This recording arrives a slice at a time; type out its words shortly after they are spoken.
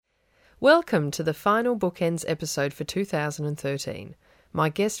Welcome to the Final Bookends episode for 2013. My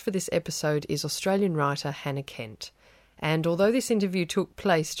guest for this episode is Australian writer Hannah Kent. And although this interview took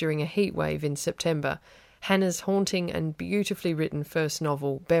place during a heatwave in September, Hannah's haunting and beautifully written first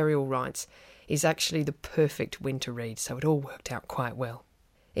novel, Burial Rites, is actually the perfect winter read, so it all worked out quite well.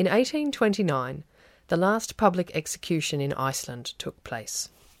 In 1829, the last public execution in Iceland took place.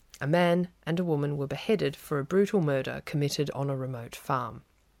 A man and a woman were beheaded for a brutal murder committed on a remote farm.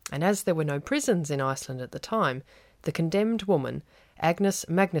 And as there were no prisons in Iceland at the time, the condemned woman, Agnes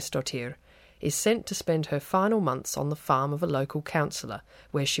Magnusdóttir, is sent to spend her final months on the farm of a local councillor,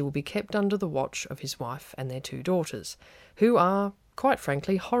 where she will be kept under the watch of his wife and their two daughters, who are, quite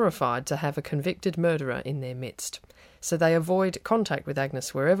frankly, horrified to have a convicted murderer in their midst. So they avoid contact with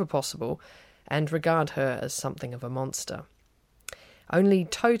Agnes wherever possible and regard her as something of a monster. Only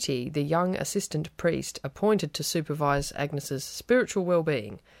Toti, the young assistant priest appointed to supervise Agnes's spiritual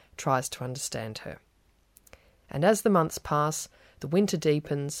well-being, tries to understand her. And as the months pass, the winter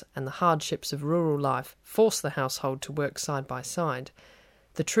deepens and the hardships of rural life force the household to work side by side,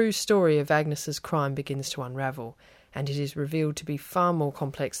 the true story of Agnes's crime begins to unravel, and it is revealed to be far more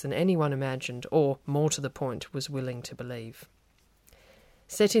complex than anyone imagined or, more to the point, was willing to believe.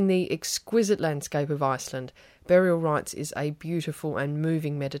 Set in the exquisite landscape of Iceland, Burial Rites is a beautiful and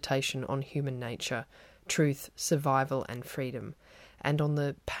moving meditation on human nature, truth, survival and freedom, and on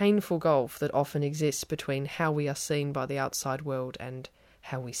the painful gulf that often exists between how we are seen by the outside world and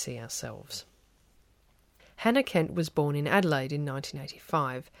how we see ourselves. Hannah Kent was born in Adelaide in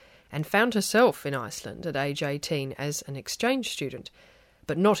 1985 and found herself in Iceland at age 18 as an exchange student,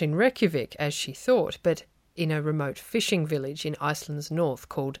 but not in Reykjavik as she thought, but in a remote fishing village in Iceland's north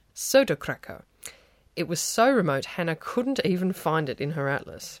called Söderkrakar. It was so remote Hannah couldn't even find it in her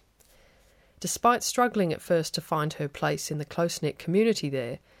atlas. Despite struggling at first to find her place in the close-knit community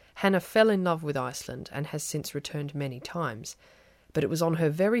there, Hannah fell in love with Iceland and has since returned many times. But it was on her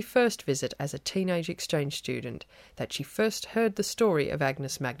very first visit as a teenage exchange student that she first heard the story of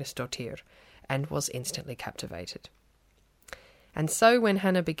Agnes Magnusdóttir and was instantly captivated. And so when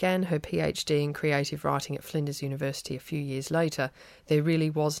Hannah began her PhD in creative writing at Flinders University a few years later, there really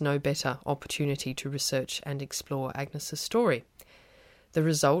was no better opportunity to research and explore Agnes's story. The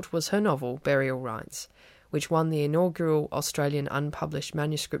result was her novel, Burial Rites, which won the inaugural Australian Unpublished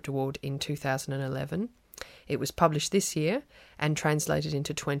Manuscript Award in 2011. It was published this year and translated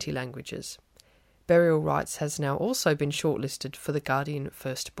into 20 languages. Burial Rites has now also been shortlisted for the Guardian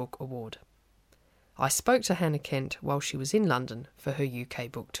First Book Award. I spoke to Hannah Kent while she was in London for her UK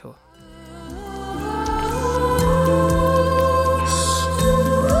book tour.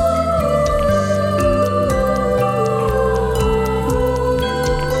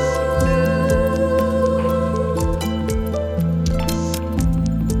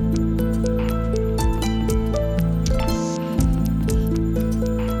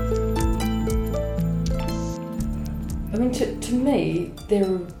 To me, there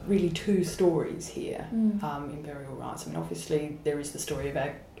are really two stories here in Burial Rites. I mean, obviously there is the story of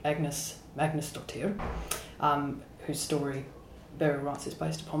Agnes Magnusdóttir, whose story Burial Rites is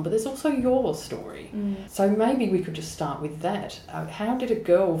based upon, but there's also your story. So maybe we could just start with that. How did a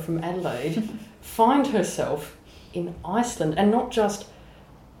girl from Adelaide find herself in Iceland, and not just,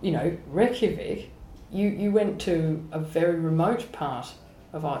 Reykjavik? You went to a very remote part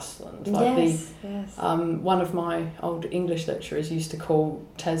of Iceland. Yes. One of my old English lecturers used to call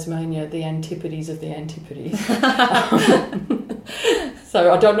Tasmania the antipodes of the antipodes.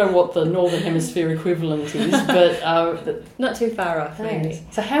 So I don't know what the Northern Hemisphere equivalent is, but not too far off, thanks. really.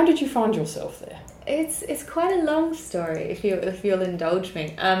 So how did you find yourself there? It's quite a long story, if you'll indulge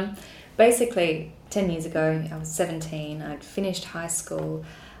me. Basically, 10 years ago, I was 17. I'd finished high school,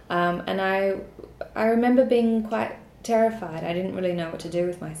 and I remember being quite terrified. I didn't really know what to do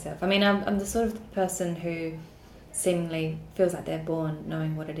with myself. I mean, I'm the sort of person who seemingly feels like they're born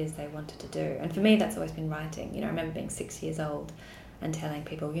knowing what it is they wanted to do. And for me, that's always been writing. I remember being 6 years old and telling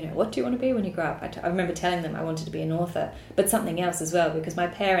people, what do you want to be when you grow up? I remember telling them I wanted to be an author, but something else as well, because my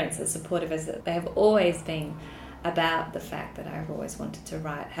parents, as supportive as they have always been about the fact that I've always wanted to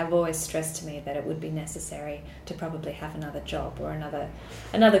write, have always stressed to me that it would be necessary to probably have another job or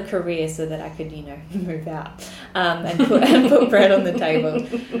another career so that I could, move out and put bread on the table.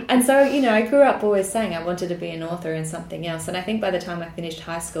 And so, I grew up always saying I wanted to be an author in something else. And I think by the time I finished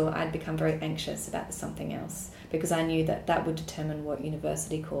high school, I'd become very anxious about the something else, because I knew that would determine what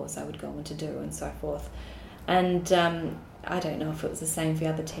university course I would go on to do and so forth. And I don't know if it was the same for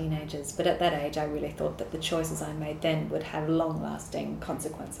other teenagers, but at that age I really thought that the choices I made then would have long-lasting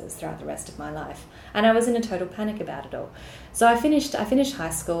consequences throughout the rest of my life. And I was in a total panic about it all. So I finished high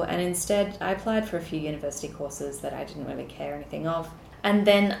school, and instead I applied for a few university courses that I didn't really care anything of. And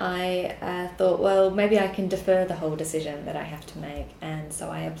then I thought, well, maybe I can defer the whole decision that I have to make. And so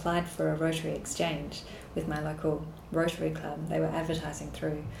I applied for a Rotary exchange with my local Rotary club. They were advertising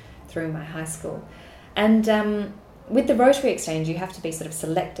through my high school. And with the Rotary exchange, you have to be sort of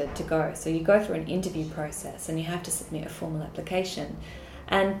selected to go. So you go through an interview process and you have to submit a formal application.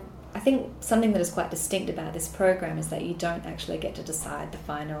 And I think something that is quite distinct about this program is that you don't actually get to decide the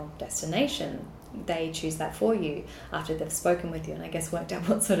final destination. They choose that for you after they've spoken with you and I guess worked out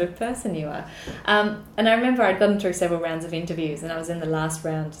what sort of person you are. And I remember I'd gotten through several rounds of interviews, and I was in the last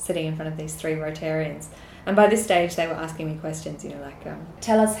round sitting in front of these 3 Rotarians. And by this stage, they were asking me questions, like,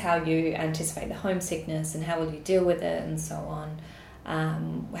 tell us how you anticipate the homesickness and how will you deal with it and so on.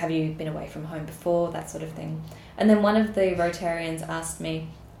 Have you been away from home before, that sort of thing. And then one of the Rotarians asked me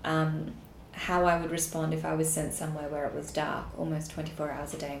how I would respond if I was sent somewhere where it was dark, almost 24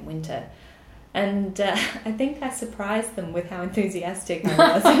 hours a day in winter. And I think I surprised them with how enthusiastic I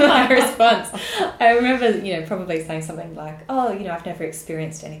was in my response. I remember, probably saying something like, I've never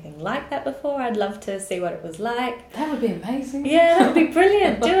experienced anything like that before. I'd love to see what it was like. That would be amazing. Yeah, that would be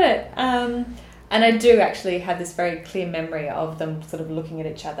brilliant. Do it. And I do actually have this very clear memory of them sort of looking at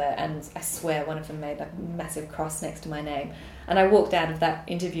each other, and I swear one of them made a massive cross next to my name. And I walked out of that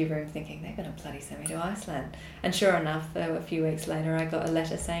interview room thinking, they're going to bloody send me to Iceland. And sure enough, a few weeks later, I got a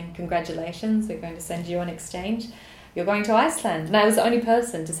letter saying, congratulations, we're going to send you on exchange. You're going to Iceland. And I was the only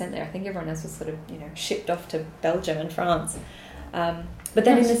person to send there. I think everyone else was sort of, shipped off to Belgium and France. But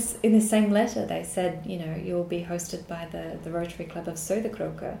then in this same letter, they said, you'll be hosted by the Rotary Club of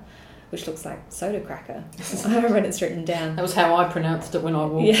Söderkroka, which looks like soda cracker. I read it's written down. That was how I pronounced it when I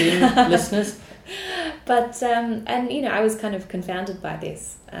walked in, listeners. But, I was kind of confounded by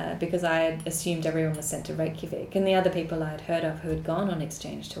this because I had assumed everyone was sent to Reykjavik, and the other people I'd heard of who had gone on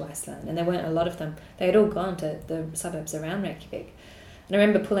exchange to Iceland, and there weren't a lot of them, they had all gone to the suburbs around Reykjavik. And I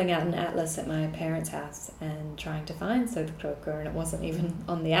remember pulling out an atlas at my parents' house and trying to find Söderkroka, and it wasn't even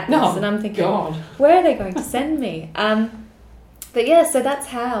on the atlas. No, and I'm thinking, God, where are they going to send me? But yeah, so that's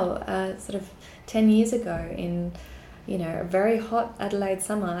how, sort of 10 years ago in, a very hot Adelaide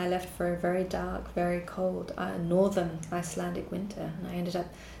summer, I left for a very dark, very cold northern Icelandic winter. And I ended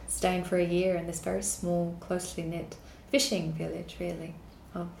up staying for a year in this very small, closely knit fishing village, really.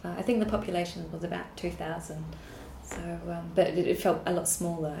 I think the population was about 2,000. So, but it felt a lot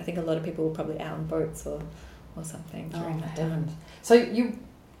smaller. I think a lot of people were probably out on boats or something during that time. So you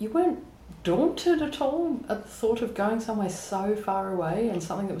weren't daunted at all at the thought of going somewhere so far away and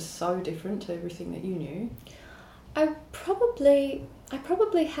something that was so different to everything that you knew? I probably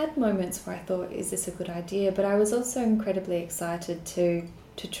had moments where I thought, is this a good idea? But I was also incredibly excited to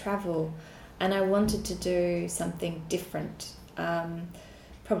travel, and I wanted to do something different.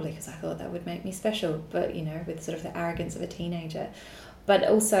 Probably because I thought that would make me special, but with sort of the arrogance of a teenager. But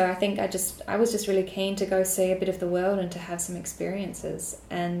also, I think I was just really keen to go see a bit of the world and to have some experiences,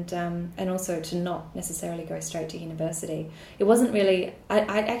 and also to not necessarily go straight to university. It wasn't really.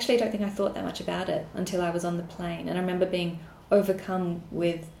 I actually don't think I thought that much about it until I was on the plane, and I remember being overcome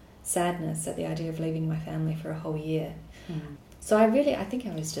with sadness at the idea of leaving my family for a whole year. Mm. So I think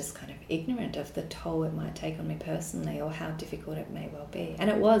I was just kind of ignorant of the toll it might take on me personally, or how difficult it may well be.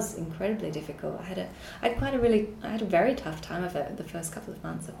 And it was incredibly difficult. I had a very tough time of it the first couple of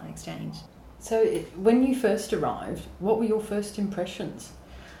months of my exchange. So when you first arrived, what were your first impressions?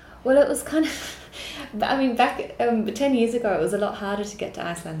 Well, it was kind of, back 10 years ago, it was a lot harder to get to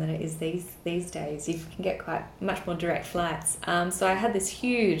Iceland than it is these days. You can get quite much more direct flights. So I had this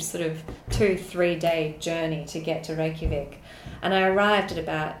huge sort of 2-3 day journey to get to Reykjavik. And I arrived at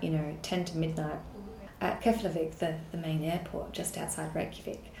about, 10 to midnight at Keflavik, the main airport, just outside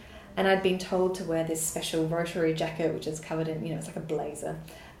Reykjavik. And I'd been told to wear this special Rotary jacket, which is covered in, it's like a blazer,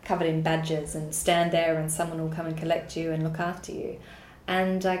 covered in badges, and stand there and someone will come and collect you and look after you.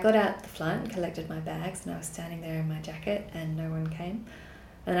 And I got out the flight and collected my bags, and I was standing there in my jacket and no one came.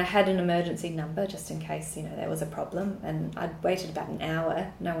 And I had an emergency number just in case, there was a problem. And I'd waited about an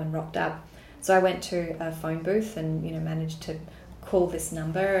hour, no one rocked up. So I went to a phone booth and, managed to call this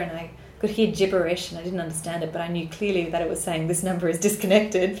number, and I could hear gibberish and I didn't understand it, but I knew clearly that it was saying, this number is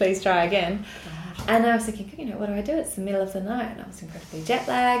disconnected, please try again. And I was thinking, what do I do? It's the middle of the night, and I was incredibly jet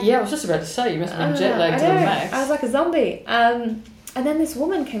lagged. Yeah, I was just about to say, you must have been jet lagged to the max. I was like a zombie. And then this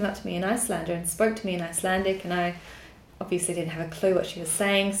woman came up to me in Icelandic and spoke to me in Icelandic, and I obviously didn't have a clue what she was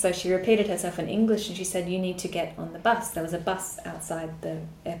saying, so she repeated herself in English, and she said, "You need to get on the bus." There was a bus outside the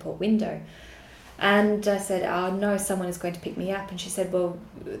airport window. And I said, "Oh, no, someone is going to pick me up." And she said, "Well,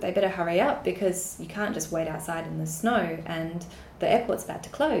 they better hurry up, because you can't just wait outside in the snow, and the airport's about to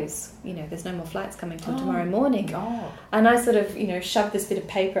close. You know, there's no more flights coming till tomorrow morning." God. And I sort of, shoved this bit of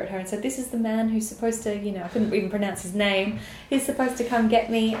paper at her and said, "This is the man who's supposed to, I couldn't even pronounce his name. He's supposed to come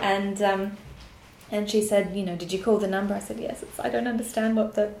get me." And she said, "Did you call the number?" I said, "Yes, I don't understand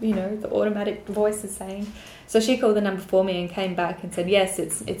what the automatic voice is saying." So she called the number for me and came back and said, "Yes,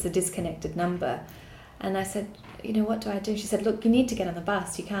 it's a disconnected number." And I said, "What do I do?" She said, "Look, you need to get on the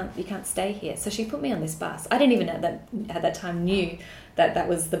bus. You can't stay here." So she put me on this bus. I didn't even at that time knew that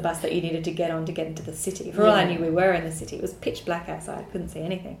was the bus that you needed to get on to get into the city. For all I knew, we were in the city. It was pitch black outside. I couldn't see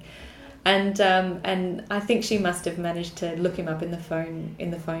anything. And I think she must have managed to look him up in the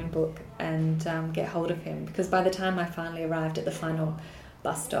phone book and get hold of him, because by the time I finally arrived at the final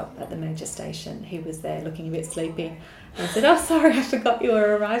bus stop at the major station, he was there looking a bit sleepy. And I said, "Oh, sorry, I forgot you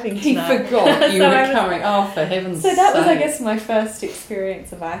were arriving tonight." He forgot you were coming. Oh, for heaven's sake. So that was, I guess, my first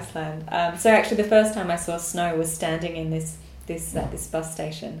experience of Iceland. So actually the first time I saw snow was standing in this bus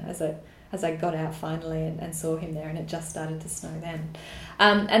station as I got out finally and saw him there, and it just started to snow then.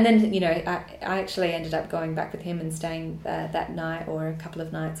 And then, I actually ended up going back with him and staying that night or a couple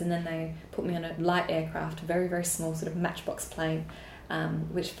of nights, and then they put me on a light aircraft, a very, very small sort of matchbox plane,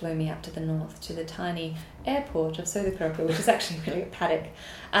 which flew me up to the north to the tiny airport of Söderköping, which is actually really a paddock.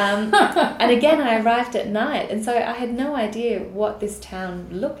 And again, I arrived at night, and so I had no idea what this town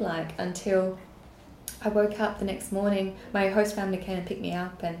looked like until I woke up the next morning. My host family came and picked me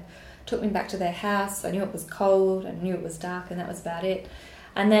up and took me back to their house. I knew it was cold, I knew it was dark, and that was about it.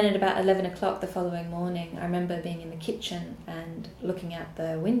 And then at about 11 o'clock the following morning, I remember being in the kitchen and looking out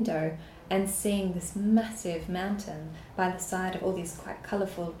the window and seeing this massive mountain by the side of all these quite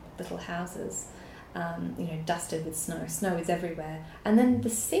colourful little houses, dusted with snow. Snow is everywhere. And then the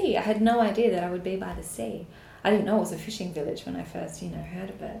sea. I had no idea that I would be by the sea. I didn't know it was a fishing village when I first, heard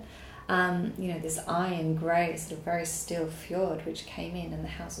of it. This iron grey, sort of very still fjord which came in, and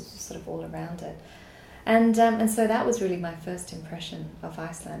the houses were sort of all around it. And so that was really my first impression of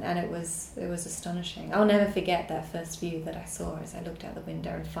Iceland, and it was astonishing. I'll never forget that first view that I saw as I looked out the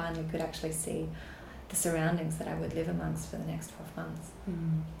window and finally could actually see the surroundings that I would live amongst for the next 12 months.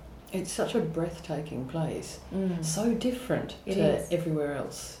 Mm. It's such a breathtaking place, so different to everywhere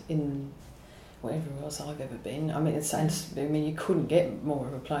else everywhere else I've ever been. I mean, you couldn't get more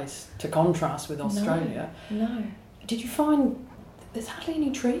of a place to contrast with Australia. No. Did you find there's hardly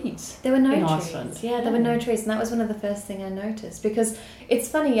any trees? There were no in trees. Iceland. Yeah, there were no trees, and that was one of the first things I noticed, because it's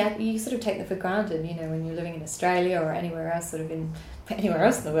funny, you sort of take them for granted, when you're living in Australia or anywhere else, anywhere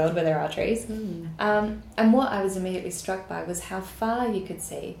else in the world where there are trees. And what I was immediately struck by was how far you could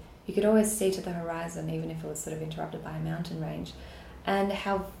see. You could always see to the horizon, even if it was sort of interrupted by a mountain range, and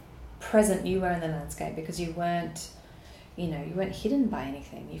how present you were in the landscape, because you weren't hidden by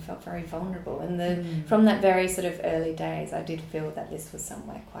anything. You felt very vulnerable, and from that very sort of early days, I did feel that this was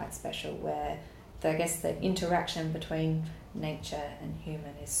somewhere quite special, where I guess the interaction between nature and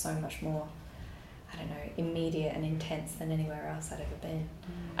human is so much more, immediate and intense than anywhere else I'd ever been.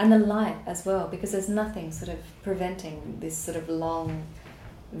 And the light as well, because there's nothing sort of preventing this sort of long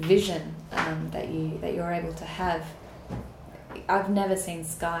vision that you're able to have. I've never seen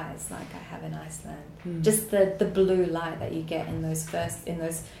skies like I have in Iceland. Just the blue light that you get in those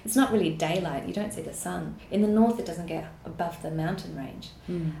it's not really daylight, you don't see the sun. In the north it doesn't get above the mountain range.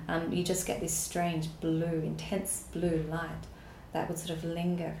 You just get this strange blue, intense blue light that would sort of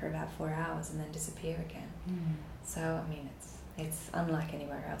linger for about 4 hours and then disappear again. So, I mean, it's unlike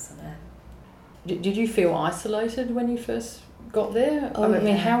anywhere else on Earth. Did you feel isolated when you first got there? Oh, I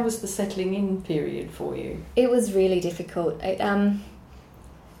mean, how was the settling in period for you? It was really difficult. I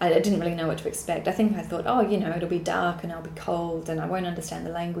didn't really know what to expect. I think I thought, it'll be dark and I'll be cold and I won't understand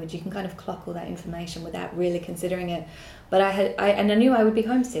the language. You can kind of clock all that information without really considering it. But I knew I would be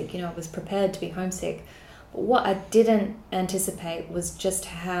homesick. I was prepared to be homesick. But what I didn't anticipate was just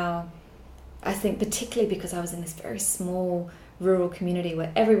how, I think particularly because I was in this very small rural community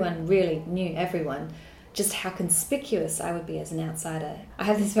where everyone really knew everyone, just how conspicuous I would be as an outsider. I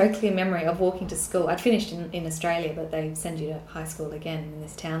have this very clear memory of walking to school. I'd finished in Australia, but they send you to high school again in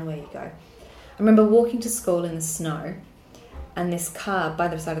this town where you go. I remember walking to school in the snow, and this car by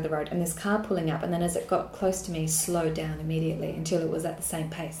the side of the road, and this car pulling up, and then as it got close to me, slowed down immediately until it was at the same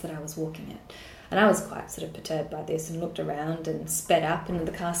pace that I was walking at. And I was quite sort of perturbed by this and looked around and sped up, and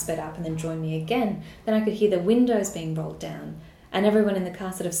the car sped up and then joined me again. Then I could hear the windows being rolled down, And everyone in the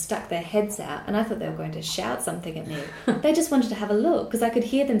car sort of stuck their heads out, and I thought they were going to shout something at me. They just wanted to have a look, because I could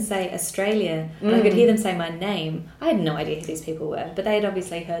hear them say Australia, and I could hear them say my name. I had no idea who these people were, but they had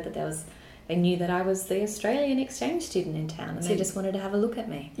obviously heard that they knew that I was the Australian exchange student in town, and they just wanted to have a look at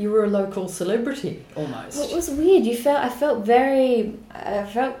me. You were a local celebrity, almost. Well, it was weird. I felt very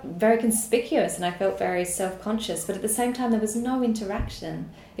conspicuous, and I felt very self-conscious, but at the same time there was no interaction.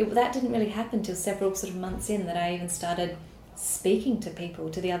 That didn't really happen till several sort of months in, that I even started speaking to people,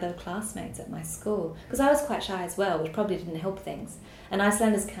 to the other classmates at my school, because I was quite shy as well, which probably didn't help things. And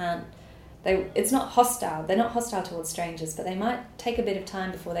Icelanders it's not hostile. They're not hostile towards strangers, but they might take a bit of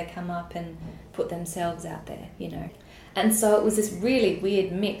time before they come up and put themselves out there, And so it was this really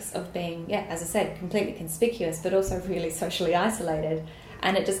weird mix of being, as I said, completely conspicuous, but also really socially isolated.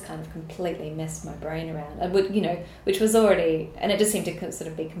 And it just kind of completely messed my brain around. Which was already, and it just seemed to sort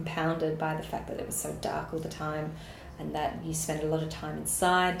of be compounded by the fact that it was so dark all the time, and that you spent a lot of time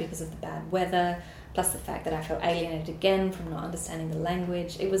inside because of the bad weather, plus the fact that I felt alienated again from not understanding the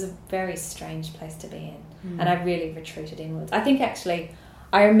language. It was a very strange place to be in, and I really retreated inwards. I think actually,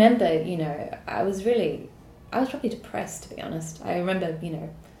 I remember, I was probably depressed, to be honest. I remember,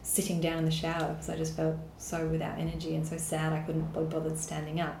 sitting down in the shower because I just felt so without energy and so sad I couldn't be bothered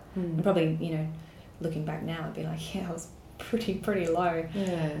standing up. And probably, looking back now, I'd be like, I was pretty low.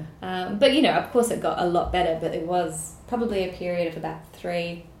 Yeah. But of course it got a lot better, but it was probably a period of about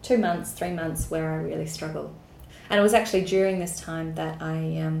 3 months where I really struggled. And it was actually during this time that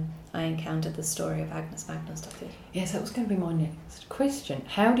I encountered the story of Agnes Magnusdóttir. Yes, that was going to be my next question.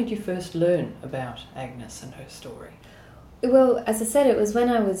 How did you first learn about Agnes and her story? Well, as I said, it was when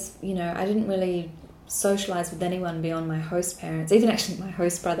I was, I didn't really socialise with anyone beyond my host parents. Even actually my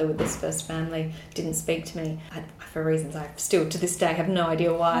host brother with this first family didn't speak to me, for reasons I still to this day have no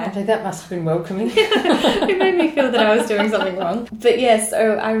idea why. That must have been welcoming. It made me feel that I was doing something wrong. But yes,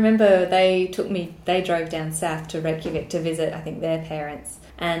 so I remember they drove down south to Reykjavik to visit, I think, their parents.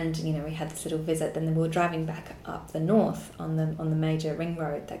 And, we had this little visit, then we were driving back up the north on the major ring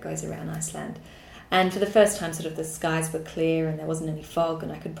road that goes around Iceland. And for the first time, sort of the skies were clear and there wasn't any fog,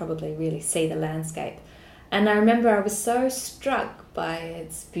 and I could probably really see the landscape. And I remember I was so struck by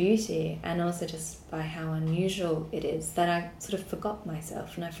its beauty and also just by how unusual it is that I sort of forgot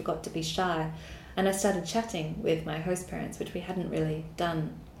myself and I forgot to be shy. And I started chatting with my host parents, which we hadn't really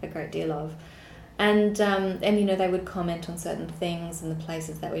done a great deal of. And they would comment on certain things and the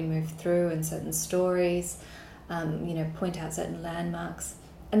places that we moved through and certain stories, point out certain landmarks.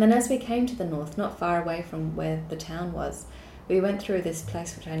 And then as we came to the north, not far away from where the town was, we went through this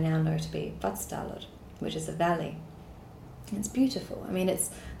place which I now know to be Vatnsdalur, which is a valley. And it's beautiful. I mean, it's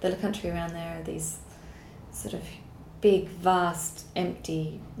the country around there are these sort of big, vast,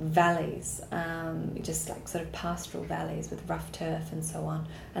 empty valleys, just like sort of pastoral valleys with rough turf and so on.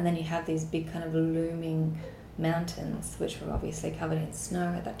 And then you have these big kind of looming mountains, which were obviously covered in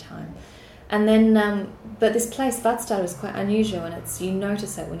snow at that time. And then, but this place, Vatnsdalur, is quite unusual, and you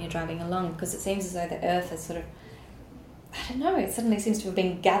notice it when you're driving along, because it seems as though the earth is sort of, I don't know, it suddenly seems to have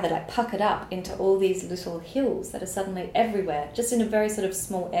been gathered, like puckered up into all these little hills that are suddenly everywhere, just in a very sort of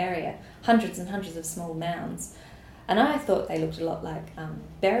small area, hundreds and hundreds of small mounds. And I thought they looked a lot like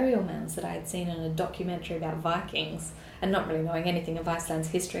burial mounds that I had seen in a documentary about Vikings, and not really knowing anything of Iceland's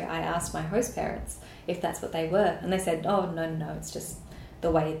history, I asked my host parents if that's what they were, and they said, oh, no, it's just the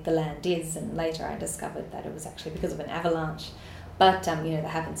way the land is. And later I discovered that it was actually because of an avalanche, but that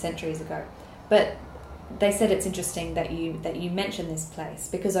happened centuries ago. But they said it's interesting that you mention this place,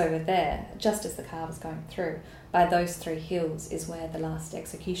 because over there, just as the car was going through, by those 3 hills is where the last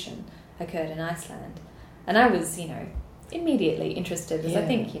execution occurred in Iceland. And I was, immediately interested, as I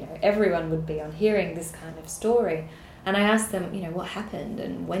think, everyone would be on hearing this kind of story. And I asked them, what happened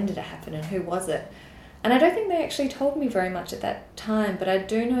and when did it happen and who was it? And I don't think they actually told me very much at that time, but I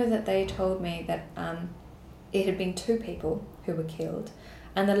do know that they told me that it had been 2 people who were killed,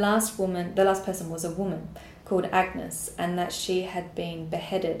 and the last person was a woman called Agnes, and that she had been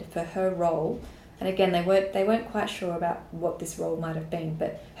beheaded for her role. And again, they weren't quite sure about what this role might have been,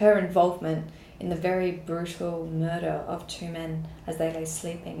 but her involvement in the very brutal murder of 2 men as they lay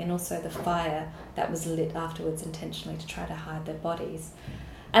sleeping, and also the fire that was lit afterwards intentionally to try to hide their bodies.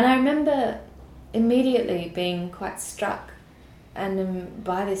 And I remember immediately being quite struck and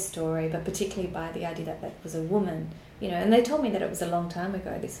by this story, but particularly by the idea that that was a woman, and they told me that it was a long time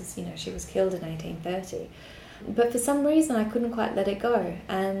ago. This was, she was killed in 1830. But for some reason I couldn't quite let it go.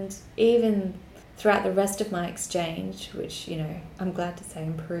 And even throughout the rest of my exchange, which, I'm glad to say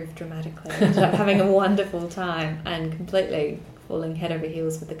improved dramatically, I ended up having a wonderful time and completely falling head over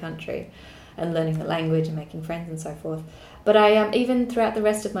heels with the country. and learning the language and making friends and so forth. But I even throughout the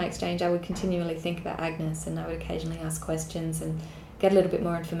rest of my exchange, I would continually think about Agnes, and I would occasionally ask questions and get a little bit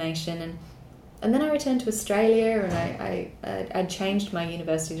more information. And then I returned to Australia, and I changed my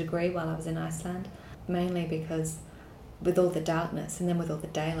university degree while I was in Iceland, mainly because with all the darkness and then with all the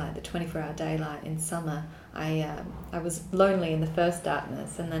daylight, the 24-hour daylight in summer, I was lonely in the first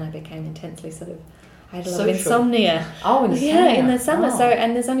darkness, and then I became intensely I had a lot of insomnia. Oh, insomnia. Yeah, in the summer. Oh. So,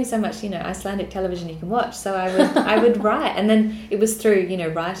 and there's only so much, Icelandic television you can watch. So I would write, and then it was through,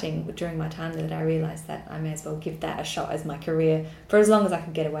 writing during my time that I realised that I may as well give that a shot as my career for as long as I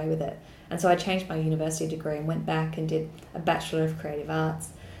could get away with it. And so I changed my university degree and went back and did a Bachelor of Creative Arts.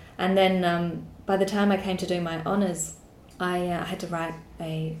 And then by the time I came to do my honours, I had to write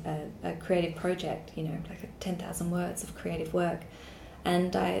a creative project, like 10,000 words of creative work.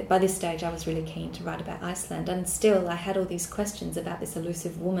 And by this stage, I was really keen to write about Iceland. And still, I had all these questions about this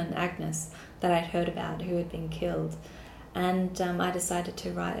elusive woman, Agnes, that I'd heard about, who had been killed. And I decided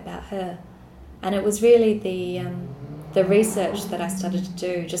to write about her. And it was really the research that I started to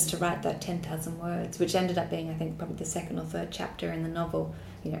do just to write that 10,000 words, which ended up being, I think, probably the second or third chapter in the novel,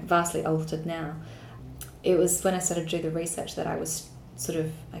 vastly altered now. It was when I started to do the research that I was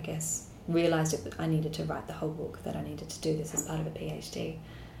realised I needed to write the whole book, that I needed to do this as part of a PhD.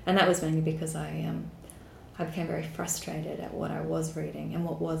 And that was mainly because I became very frustrated at what I was reading and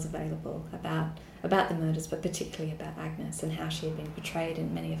what was available about the murders, but particularly about Agnes and how she had been portrayed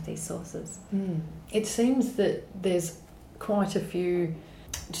in many of these sources. It seems that there's quite a few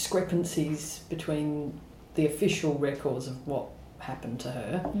discrepancies between the official records of what happened to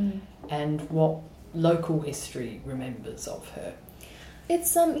her and what local history remembers of her.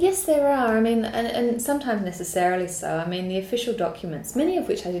 It's yes, there are. I mean, and sometimes necessarily so. I mean, the official documents, many of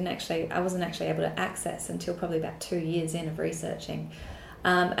which I wasn't actually able to access until probably about 2 years in of researching.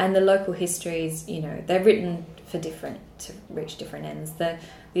 And the local histories, they're written to reach different ends. The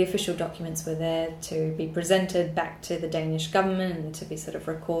official documents were there to be presented back to the Danish government and to be sort of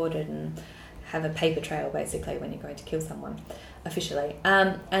recorded and have a paper trail, basically, when you're going to kill someone officially.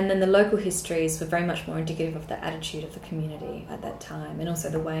 And then the local histories were very much more indicative of the attitude of the community at that time, and also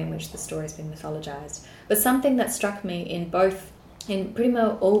the way in which the story's been mythologized. But something that struck me in pretty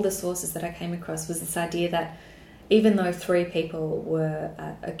much all the sources that I came across was this idea that even though 3 people were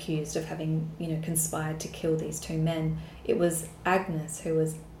accused of having, conspired to kill these 2 men, it was Agnes who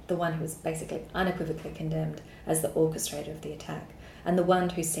was the one who was basically unequivocally condemned as the orchestrator of the attack, and the one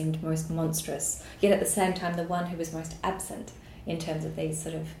who seemed most monstrous, yet at the same time the one who was most absent in terms of these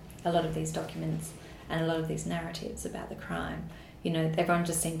a lot of these documents and a lot of these narratives about the crime. Everyone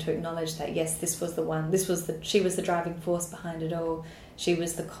just seemed to acknowledge that, yes, this was the one, she was the driving force behind it all. She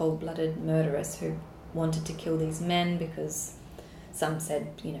was the cold-blooded murderess who wanted to kill these men because some said,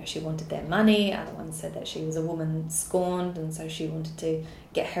 she wanted their money, other ones said that she was a woman scorned and so she wanted to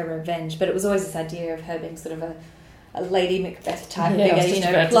get her revenge. But it was always this idea of her being sort of a Lady Macbeth type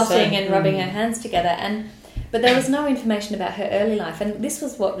figure, plotting and rubbing her hands together. But there was no information about her early life, and this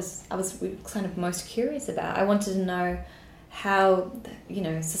was what I was kind of most curious about. I wanted to know how,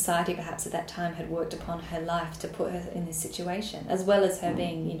 society perhaps at that time had worked upon her life to put her in this situation, as well as her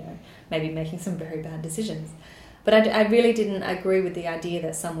being, maybe making some very bad decisions. But I really didn't agree with the idea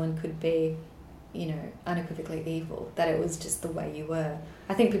that someone could be, unequivocally evil, that it was just the way you were.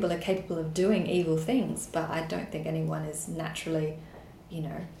 I think people are capable of doing evil things, but I don't think anyone is naturally,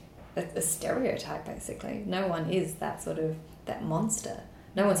 a stereotype, basically. No one is that monster.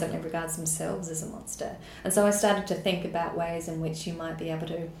 No one certainly regards themselves as a monster. And so I started to think about ways in which you might be able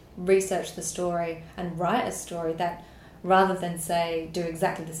to research the story and write a story that, rather than say, do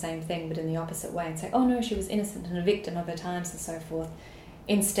exactly the same thing but in the opposite way and say, oh no, she was innocent and a victim of her times and so forth,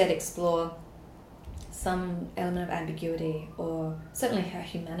 instead explore some element of ambiguity or certainly her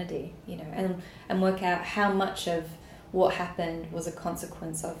humanity, and work out how much of what happened was a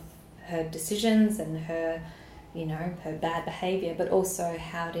consequence of her decisions and her bad behaviour, but also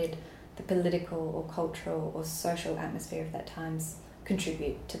how did the political or cultural or social atmosphere of that times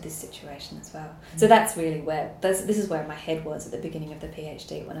contribute to this situation as well. So that's really this is where my head was at the beginning of the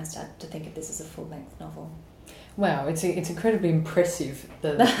PhD when I started to think of this as a full-length novel. Wow, it's incredibly impressive,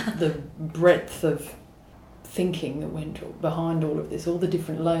 the breadth of thinking that went behind all of this, all the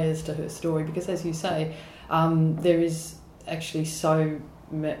different layers to her story, because as you say, there is actually so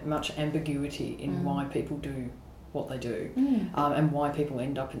much ambiguity in why people do what they do, and why people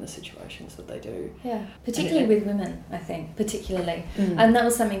end up in the situations that they do. Yeah, particularly with women, I think, particularly. And that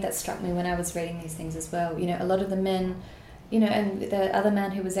was something that struck me when I was reading these things as well. A lot of the men And the other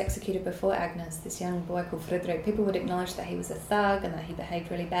man who was executed before Agnes, this young boy called Fredrik, people would acknowledge that he was a thug and that he behaved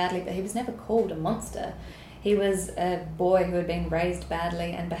really badly, but he was never called a monster. He was a boy who had been raised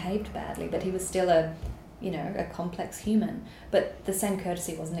badly and behaved badly, but he was still a complex human. But the same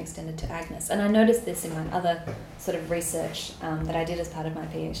courtesy wasn't extended to Agnes. And I noticed this in my other sort of research that I did as part of my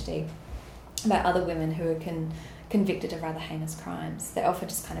PhD about other women who are convicted of rather heinous crimes. They're often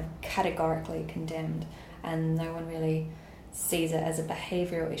just kind of categorically condemned, and no one really sees it as a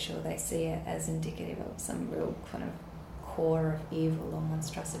behavioural issue. They see it as indicative of some real kind of core of evil or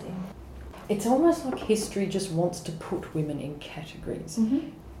monstrosity. It's almost like history just wants to put women in categories. Mm-hmm.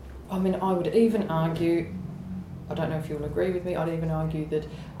 I mean, I would even argue, I don't know if you'll agree with me, I'd even argue that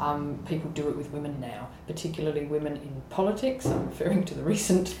people do it with women now, particularly women in politics. I'm referring to the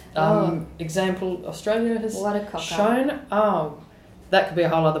recent example Australia has shown. Oh, that could be a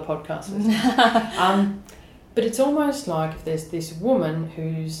whole other podcast. But it's almost like if there's this woman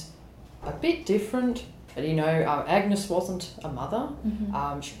who's a bit different. Agnes wasn't a mother.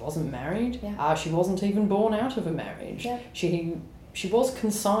 Mm-hmm. She wasn't married. Yeah. She wasn't even born out of a marriage. Yeah. She was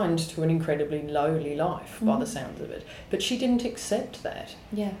consigned to an incredibly lowly life by the sounds of it. But she didn't accept that.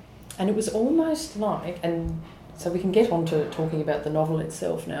 Yeah. And it was almost like, and so we can get on to talking about the novel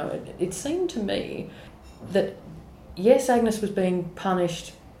itself now, it seemed to me that, yes, Agnes was being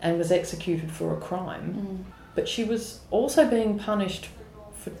punished and was executed for a crime, but she was also being punished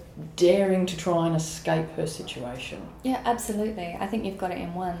for daring to try and escape her situation. Yeah, absolutely. I think you've got it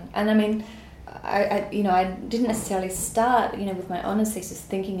in one. And I mean, I didn't necessarily start, with my honours thesis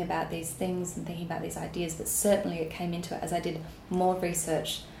thinking about these things and thinking about these ideas, but certainly it came into it as I did more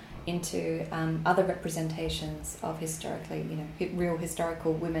research into other representations of historically, real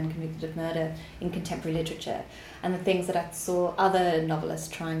historical women convicted of murder in contemporary literature, and the things that I saw other novelists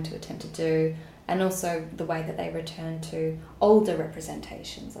trying to attempt to do, and also the way that they return to older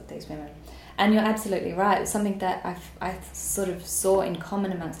representations of these women. And you're absolutely right. It's something that I sort of saw in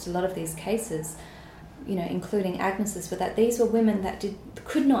common amongst a lot of these cases, including Agnes's, but that these were women that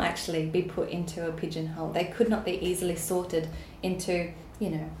could not actually be put into a pigeonhole. They could not be easily sorted into,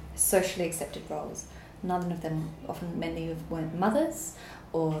 socially accepted roles. None of them, often many of weren't mothers,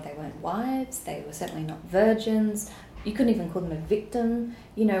 or they weren't wives. They were certainly not virgins. You couldn't even call them a victim.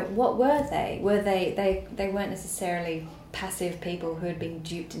 What were they? They weren't necessarily passive people who had been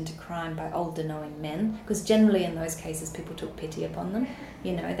duped into crime by older knowing men, because generally in those cases people took pity upon them.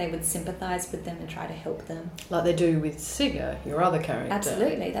 They would sympathise with them and try to help them. Like they do with Sigga, your other character.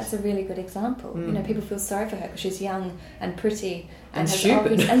 Absolutely, that's a really good example. People feel sorry for her because she's young and pretty and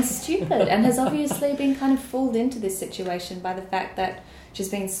stupid. And has obviously been kind of fooled into this situation by the fact that she's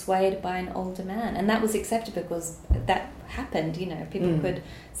being swayed by an older man, and that was accepted because that happened. People could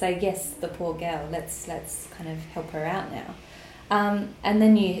say, yes, the poor girl, let's kind of help her out now. And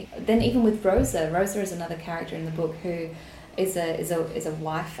then even with Rosa is another character in the book who is a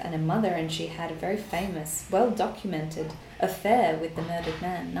wife and a mother, and she had a very famous, well documented affair with the murdered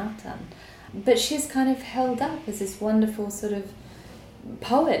man Nathan. But she's kind of held up as this wonderful sort of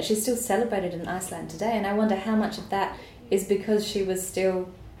poet. She's still celebrated in Iceland today, and I wonder how much of that is because she was still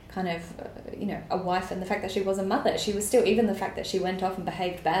kind of, a wife, and the fact that she was a mother. She was still, even the fact that she went off and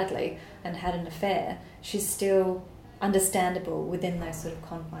behaved badly and had an affair, she's still understandable within those sort of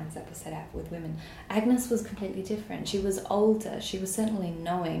confines that were set out with women. Agnes was completely different. She was older. She was certainly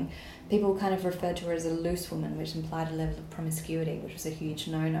knowing. People kind of referred to her as a loose woman, which implied a level of promiscuity, which was a huge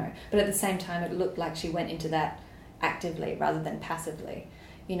no-no. But at the same time, it looked like she went into that actively rather than passively.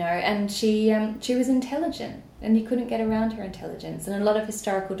 And she was intelligent, and you couldn't get around her intelligence. And a lot of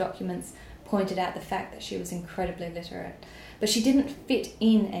historical documents pointed out the fact that she was incredibly literate. But she didn't fit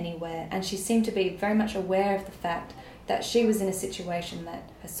in anywhere, and she seemed to be very much aware of the fact that she was in a situation,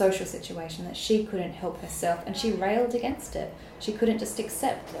 a social situation, that she couldn't help herself, and she railed against it. She couldn't just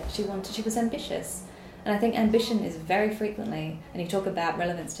accept it. She was ambitious. And I think ambition is very frequently, and you talk about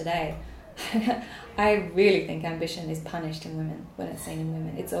relevance today, I really think ambition is punished in women when it's seen in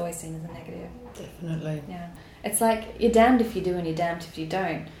women. It's always seen as a negative. Definitely. Yeah. It's like you're damned if you do and you're damned if you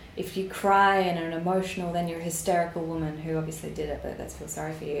don't. If you cry and are emotional, then you're a hysterical woman who obviously did it, but let's feel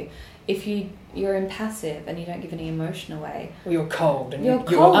sorry for you. If you're impassive and you don't give any emotion away, well, you're cold and you're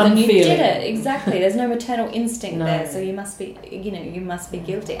unfeeling. And you did it. Exactly. There's no maternal instinct No. there, so you must be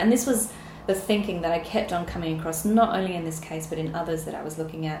guilty. And this was the thinking that I kept on coming across, not only in this case but in others that I was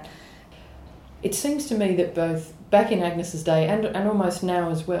looking at. It seems to me that both back in Agnes's day and almost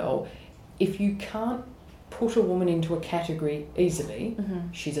now as well, if you can't put a woman into a category easily.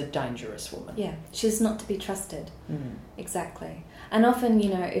 Mm-hmm. She's a dangerous woman. Yeah, she's not to be trusted. Mm. Exactly. And often, you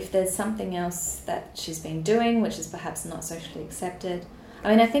know, if there's something else that she's been doing which is perhaps not socially accepted. I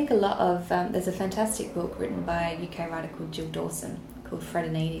mean, I think a lot of... there's a fantastic book written by a UK writer called Jill Dawson called Fred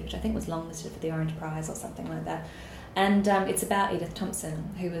and Edie, which I think was longlisted for the Orange Prize or something like that. And it's about Edith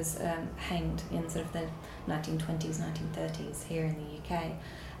Thompson, who was hanged in sort of the 1920s, 1930s here in the UK.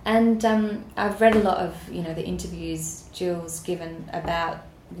 And I've read a lot of, you know, the interviews Jill's given about,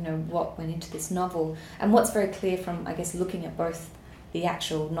 you know, what went into this novel. And what's very clear from, I guess, looking at both the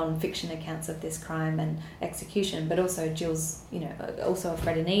actual non-fiction accounts of this crime and execution, but also Jill's, you know, also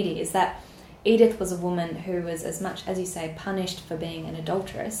Fred and Edie, is that Edith was a woman who was, as much, as you say, punished for being an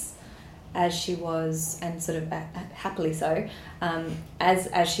adulteress, as she was, and sort of happily so,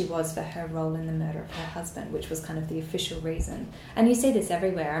 as she was for her role in the murder of her husband, which was kind of the official reason. And you see this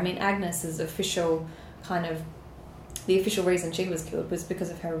everywhere. I mean, Agnes's official kind of, the official reason she was killed was because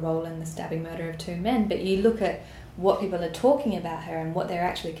of her role in the stabbing murder of two men. But you look at what people are talking about her and what they're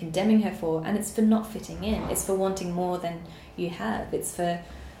actually condemning her for, and it's for not fitting in. It's for wanting more than you have. It's for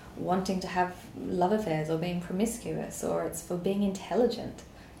wanting to have love affairs or being promiscuous, or it's for being intelligent,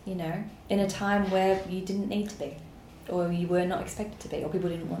 you know, in a time where you didn't need to be, or you were not expected to be, or people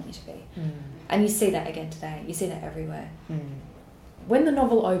didn't want you to be. Mm. And you see that again today. You see that everywhere. Mm. When the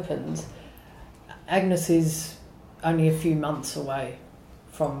novel opens, Agnes is only a few months away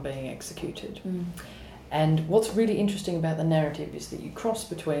from being executed. Mm. And what's really interesting about the narrative is that you cross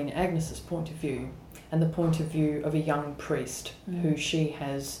between Agnes's point of view and the point of view of a young priest who she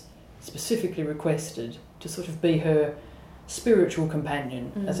has specifically requested to sort of be her spiritual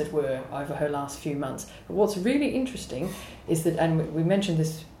companion, as it were, over her last few months. But what's really interesting is that, and we mentioned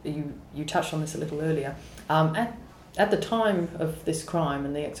this, you touched on this a little earlier, at the time of this crime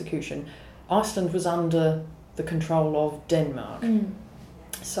and the execution, Iceland was under the control of Denmark. Mm.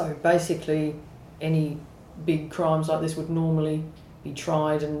 So basically any big crimes like this would normally be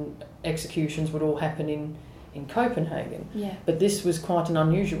tried and executions would all happen in Copenhagen. Yeah. But this was quite an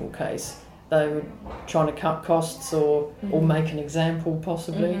unusual case. They were trying to cut costs or make an example,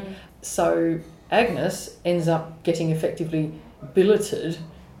 possibly. Mm-hmm. So Agnes ends up getting effectively billeted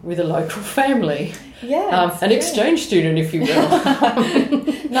with a local family. Yeah, an exchange student, if you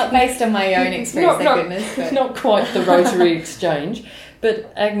will. Not based on my own experience, thank goodness. But. Not quite the Rotary exchange.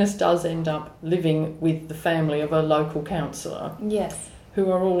 But Agnes does end up living with the family of a local councillor. Yes. Who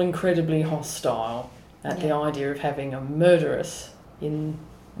are all incredibly hostile at the idea of having a murderess in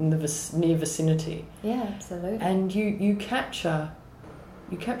the near vicinity. Yeah, absolutely. And you capture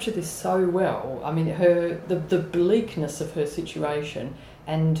this so well. I mean, the bleakness of her situation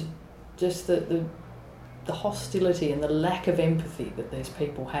and just the hostility and the lack of empathy that these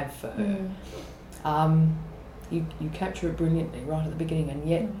people have for her. You capture it brilliantly right at the beginning, and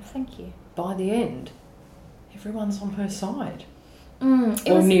yet thank you. By the end, everyone's on her side.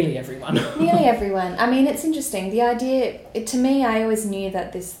 Nearly everyone. Nearly everyone. I mean, it's interesting. The idea, to me, I always knew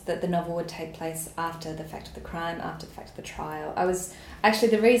that the novel would take place after the fact of the crime, after the fact of the trial.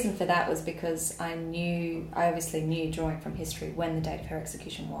 The reason for that was because I obviously knew, drawing from history, when the date of her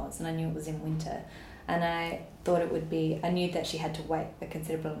execution was, and I knew it was in winter. And I thought I knew that she had to wait a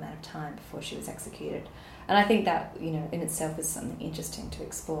considerable amount of time before she was executed. And I think that, you know, in itself is something interesting to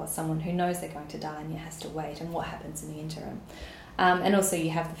explore. Someone who knows they're going to die and yet has to wait, and what happens in the interim. And also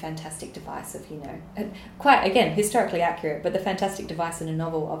you have the fantastic device of, you know, quite, again, historically accurate, but the fantastic device in a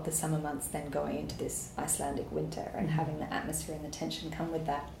novel of the summer months then going into this Icelandic winter and having the atmosphere and the tension come with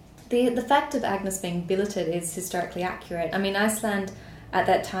that. The fact of Agnes being billeted is historically accurate. I mean, Iceland at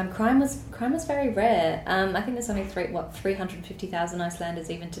that time, crime was very rare. I think there's only 350,000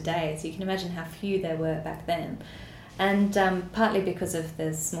 Icelanders even today, so you can imagine how few there were back then. And partly because of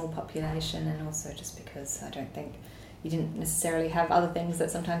the small population, and also just because I don't think you didn't necessarily have other things that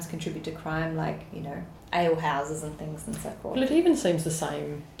sometimes contribute to crime, like, you know, ale houses and things and so forth. Well, it even seems the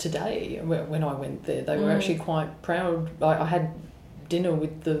same today. When I went there, they were actually quite proud. I had dinner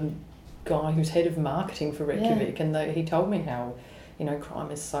with the guy who's head of marketing for Reykjavik, and he told me how, you know,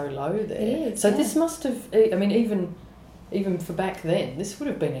 crime is so low there. It is. So this must have, I mean, even for back then, this would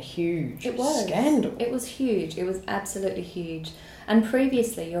have been a huge scandal. It was huge. It was absolutely huge. And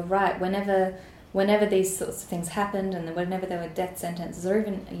previously, you're right, whenever these sorts of things happened, and whenever there were death sentences, or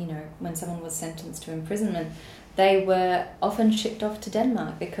even, you know, when someone was sentenced to imprisonment, they were often shipped off to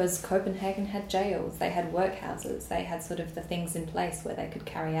Denmark because Copenhagen had jails, they had workhouses, they had sort of the things in place where they could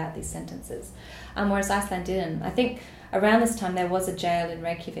carry out these sentences. Whereas Iceland didn't. I think around this time there was a jail in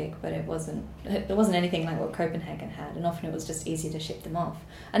Reykjavik, but it wasn't anything like what Copenhagen had, and often it was just easier to ship them off.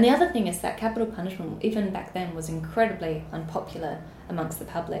 And the other thing is that capital punishment, even back then, was incredibly unpopular amongst the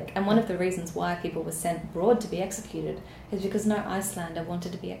public. And one of the reasons why people were sent abroad to be executed is because no Icelander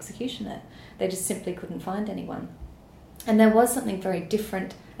wanted to be executioner. They just simply couldn't find anyone. And there was something very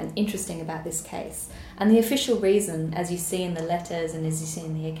different and interesting about this case. And the official reason, as you see in the letters and as you see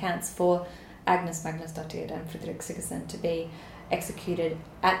in the accounts, for Agnes Magnusdóttir and Friðrik Sigurðsson to be executed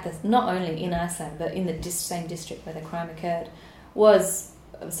not only in Iceland but in the same district where the crime occurred, was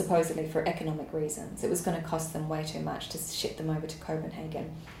supposedly for economic reasons. It was going to cost them way too much to ship them over to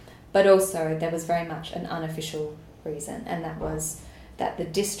Copenhagen. But also there was very much an unofficial reason, and that was that the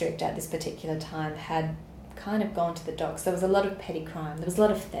district at this particular time had kind of gone to the dogs. There was a lot of petty crime. There was a lot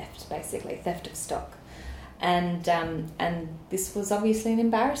of theft, basically, theft of stock. And this was obviously an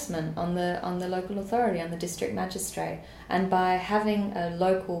embarrassment on the local authority, on the district magistrate. And by having a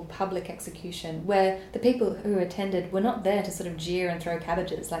local public execution where the people who attended were not there to sort of jeer and throw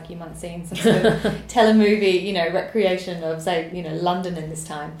cabbages like you might see in some sort of telemovie, recreation of, say, London in this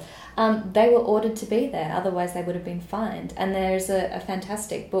time, they were ordered to be there. Otherwise, they would have been fined. And there's a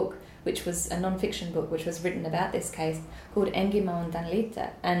fantastic book, which was a non-fiction book, which was written about this case, called Engimán dan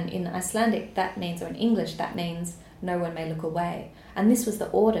Lítið. And in Icelandic, or in English, that means no one may look away. And this was the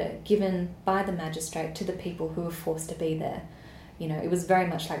order given by the magistrate to the people who were forced to be there. It was very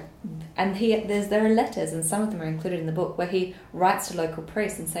much like... And there are letters, and some of them are included in the book, where he writes to local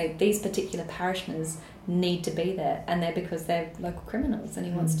priests and say, these particular parishioners need to be there, and they're because they're local criminals, and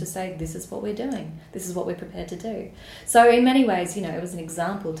he wants to say, this is what we're doing, this is what we're prepared to do. So in many ways, it was an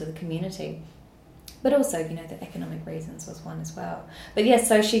example to the community. But also, the economic reasons was one as well. But yes,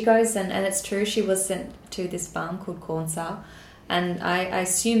 so she goes, and it's true, she was sent to this farm called Cornsall. And I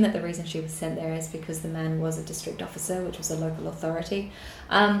assume that the reason she was sent there is because the man was a district officer, which was a local authority.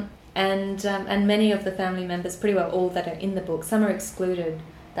 And many of the family members, pretty well all that are in the book, some are excluded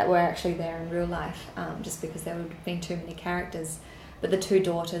that were actually there in real life, just because there would have been too many characters. But the two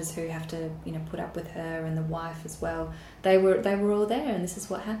daughters who have to, put up with her, and the wife as well, they were all there, and this is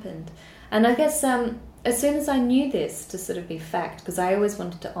what happened. And I guess as soon as I knew this to sort of be fact, because I always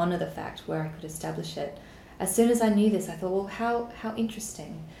wanted to honour the fact where I could establish it, as soon as I knew this, I thought, well, how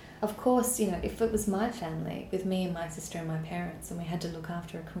interesting. Of course, if it was my family, with me and my sister and my parents, and we had to look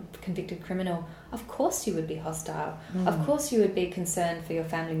after a convicted criminal, of course you would be hostile. Of course you would be concerned for your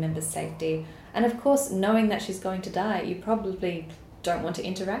family member's safety. And of course, knowing that she's going to die, you probably don't want to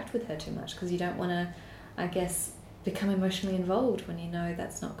interact with her too much, because you don't want to, I guess, become emotionally involved when you know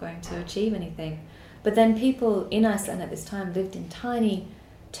that's not going to achieve anything. But then people in Iceland at this time lived in tiny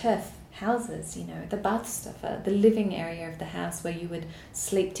turf houses, the bathstoffer, the living area of the house where you would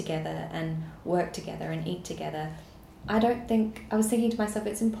sleep together and work together and eat together. I was thinking to myself,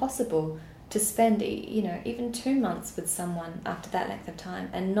 it's impossible to spend, even 2 months with someone after that length of time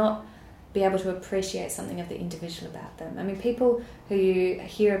and not be able to appreciate something of the individual about them. I mean, people who you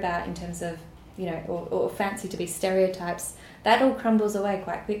hear about in terms of, or fancy to be stereotypes, that all crumbles away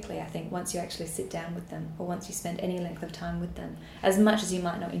quite quickly, I think, once you actually sit down with them, or once you spend any length of time with them. As much as you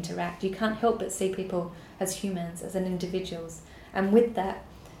might not interact, you can't help but see people as humans, as individuals. And with that,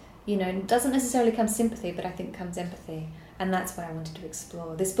 it doesn't necessarily come sympathy, but I think comes empathy. And that's what I wanted to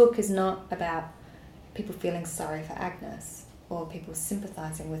explore. This book is not about people feeling sorry for Agnes or people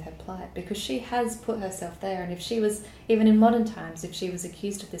sympathising with her plight, because she has put herself there, and if she was, even in modern times, if she was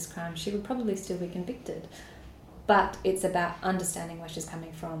accused of this crime, she would probably still be convicted. But it's about understanding where she's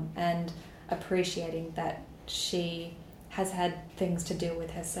coming from and appreciating that she has had things to deal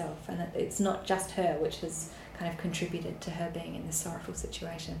with herself, and that it's not just her which has kind of contributed to her being in this sorrowful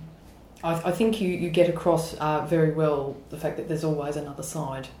situation. I think you get across very well the fact that there's always another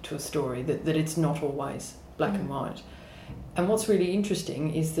side to a story, that it's not always black and white. And what's really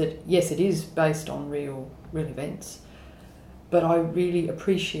interesting is that, yes, it is based on real events, but I really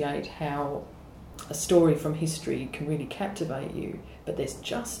appreciate how a story from history can really captivate you, but there's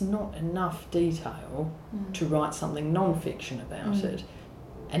just not enough detail to write something non-fiction about it.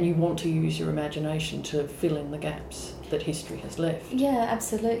 And you want to use your imagination to fill in the gaps that history has left. Yeah,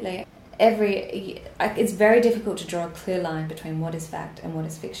 absolutely. It's very difficult to draw a clear line between what is fact and what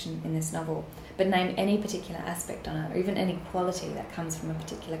is fiction in this novel, but name any particular aspect on it, or even any quality that comes from a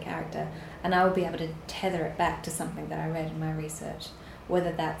particular character, and I will be able to tether it back to something that I read in my research,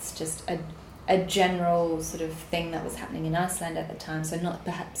 whether that's just a general sort of thing that was happening in Iceland at the time, so not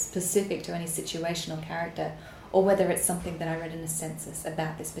perhaps specific to any situational character, or whether it's something that I read in a census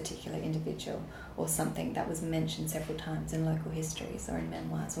about this particular individual, or something that was mentioned several times in local histories or in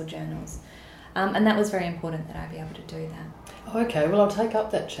memoirs or journals. And that was very important that I be able to do that. Okay, well, I'll take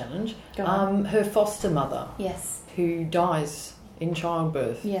up that challenge. Go on. Her foster mother, Yes. who dies in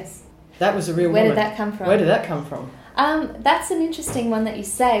childbirth. Yes. That was a real Where woman. did that come from? Where did that come from? That's an interesting one that you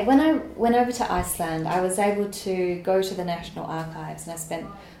say. When I went over to Iceland, I was able to go to the National Archives, and I spent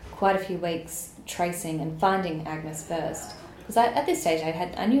quite a few weeks tracing and finding Agnes first. Because at this stage,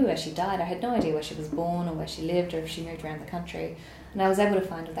 I knew where she died. I had no idea where she was born or where she lived or if she moved around the country. And I was able to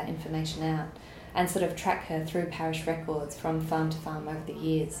find all that information out and sort of track her through parish records from farm to farm over the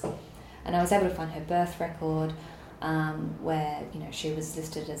years. And I was able to find her birth record, where she was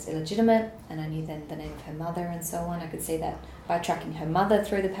listed as illegitimate, and I knew then the name of her mother and so on. I could see that by tracking her mother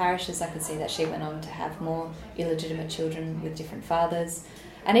through the parishes, I could see that she went on to have more illegitimate children with different fathers.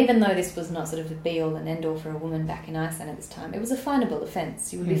 And even though this was not sort of the be-all and end-all for a woman back in Iceland at this time, it was a finable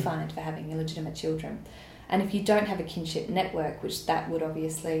offence. You would be fined for having illegitimate children. And if you don't have a kinship network, which that would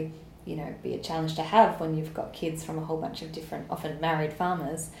obviously be a challenge to have when you've got kids from a whole bunch of different, often married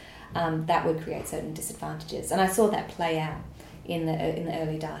farmers, that would create certain disadvantages. And I saw that play out in the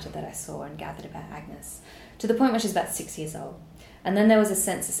early data that I saw and gathered about Agnes, to the point where she's about 6 years old. And then there was a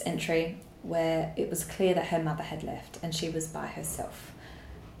census entry where it was clear that her mother had left and she was by herself.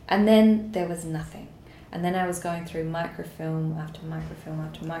 And then there was nothing. And then I was going through microfilm after microfilm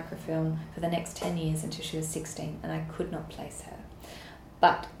after microfilm for the next 10 years until she was 16, and I could not place her.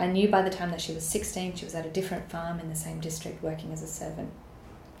 But I knew by the time that she was 16, she was at a different farm in the same district working as a servant.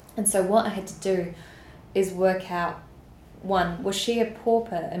 And so what I had to do is work out, one, was she a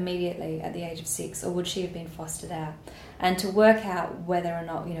pauper immediately at the age of 6, or would she have been fostered out? And to work out whether or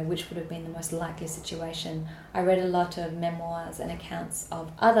not, which would have been the most likely situation, I read a lot of memoirs and accounts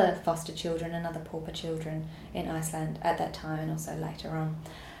of other foster children and other pauper children in Iceland at that time and also later on.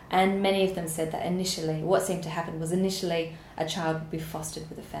 And many of them said that initially, what seemed to happen was initially a child would be fostered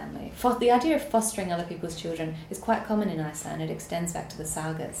with a family. The idea of fostering other people's children is quite common in Iceland. It extends back to the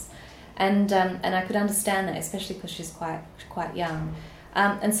sagas. And I could understand that, especially because she's quite young.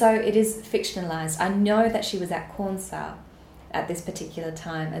 And so it is fictionalised. I know that she was at Cornsau at this particular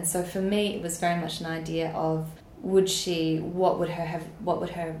time. And so for me, it was very much an idea of what would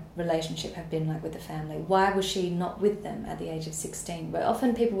her relationship have been like with the family? Why was she not with them at the age of 16? Where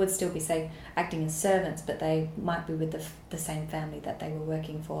often people would still be, say, acting as servants, but they might be with the same family that they were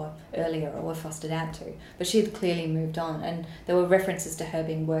working for earlier or were fostered out to. But she had clearly moved on, and there were references to her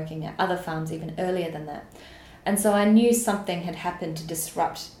being working at other farms even earlier than that. And so I knew something had happened to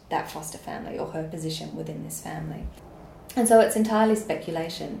disrupt that foster family or her position within this family. And so it's entirely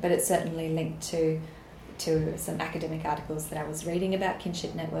speculation, but it's certainly linked to some academic articles that I was reading about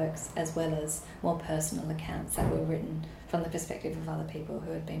kinship networks, as well as more personal accounts that were written from the perspective of other people who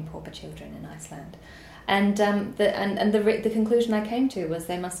had been pauper children in Iceland. And the conclusion I came to was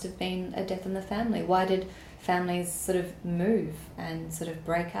there must have been a death in the family. Why did families sort of move and sort of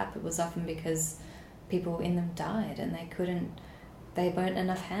break up? It was often because people in them died and they weren't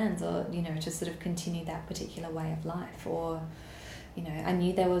enough hands, or to sort of continue that particular way of life. Or I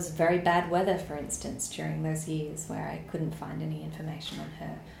knew there was very bad weather, for instance, during those years where I couldn't find any information on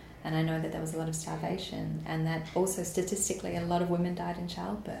her. And I know that there was a lot of starvation, and that also statistically a lot of women died in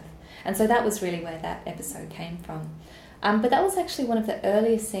childbirth. And so that was really where that episode came from. But that was actually one of the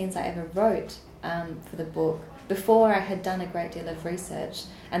earliest scenes I ever wrote for the book, before I had done a great deal of research.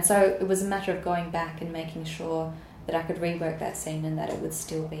 And so it was a matter of going back and making sure that I could rework that scene and that it would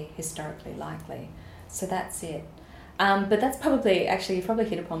still be historically likely. So that's it. But that's probably, you probably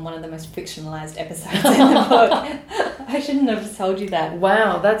hit upon one of the most fictionalised episodes in the book. I shouldn't have told you that.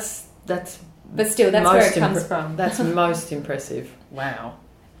 Wow, that's. But still, that's where it comes from. That's most impressive. Wow.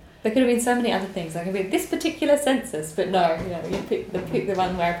 There could have been so many other things. There could be this particular census, but no, you pick the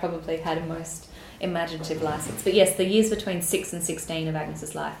one where I probably had a most imaginative license. But yes, the years between 6 and 16 of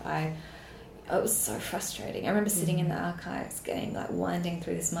Agnes's life, it was so frustrating. I remember sitting in the archives, winding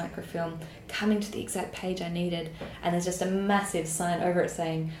through this microfilm, coming to the exact page I needed, and there's just a massive sign over it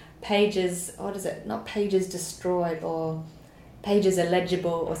saying pages, not pages destroyed or pages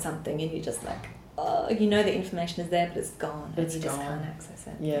illegible or something, and you're just like, the information is there, but it's gone. It's and you gone. just can't access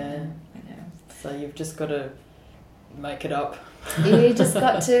it. Yeah. I know. So you've just got to make it up. You just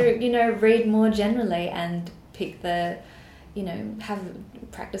got to, read more generally and pick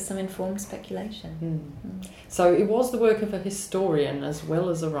practice some informed speculation. So it was the work of a historian as well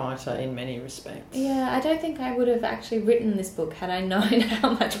as a writer in many respects. Yeah, I don't think I would have actually written this book had I known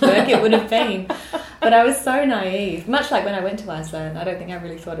how much work it would have been. But I was so naive. Much like when I went to Iceland, I don't think I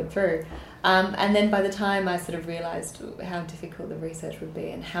really thought it through. And then by the time I sort of realised how difficult the research would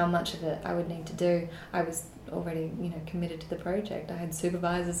be and how much of it I would need to do, I was already, committed to the project. I had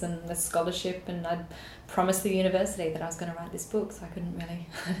supervisors and a scholarship, and I'd promised the university that I was going to write this book, so I couldn't really...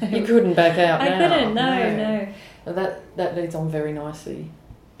 You couldn't back out I now. couldn't, no. That leads on very nicely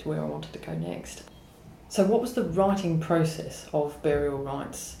to where I wanted to go next. So what was the writing process of Burial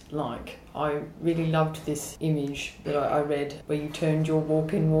Rites like? I really loved this image that I read where you turned your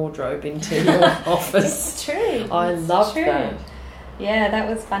walk-in wardrobe into your office. It's true. I loved that. Yeah, that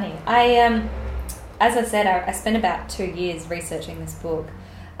was funny. As I said, I spent about 2 years researching this book,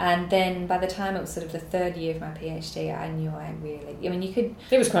 and then by the time it was sort of the third year of my PhD, I knew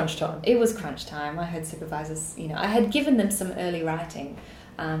It was crunch time. It was crunch time. I had supervisors, I had given them some early writing,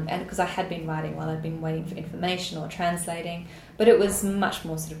 and because I had been writing while I'd been waiting for information or translating, but it was much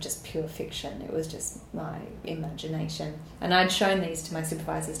more sort of just pure fiction. It was just my imagination, and I'd shown these to my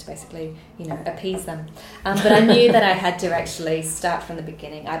supervisors to basically, appease them. But I knew that I had to actually start from the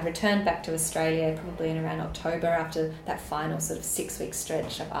beginning. I'd returned back to Australia probably in around October after that final sort of 6-week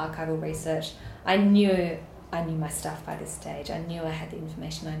stretch of archival research. I knew my stuff by this stage. I knew I had the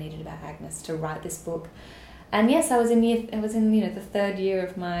information I needed about Agnes to write this book. And yes, I was in the third year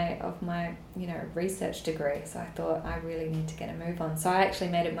of my research degree, so I thought I really need to get a move on. So I actually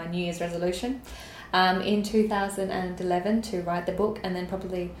made it my New Year's resolution in 2011 to write the book, and then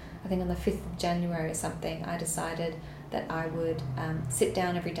probably I think on the 5th of January or something, I decided that I would sit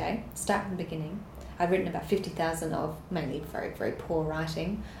down every day, start from the beginning. I'd written about 50,000 of mainly very, very poor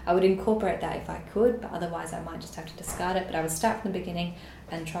writing. I would incorporate that if I could, but otherwise I might just have to discard it. But I would start from the beginning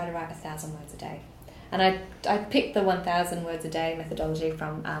and try to write 1,000 words a day. And I picked the 1,000 words a day methodology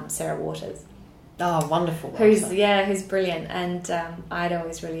from Sarah Waters. Oh, wonderful. Who's brilliant. And I'd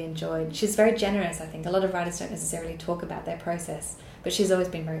always really enjoyed... She's very generous, I think. A lot of writers don't necessarily talk about their process, but she's always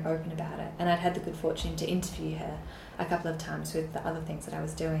been very open about it. And I'd had the good fortune to interview her a couple of times with the other things that I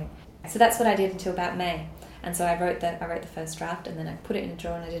was doing. So that's what I did until about May. And so I wrote the first draft, and then I put it in a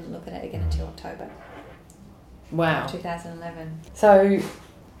drawer, and I didn't look at it again until October. Wow. 2011. So...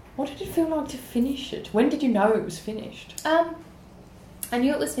 what did it feel like to finish it? When did you know it was finished? I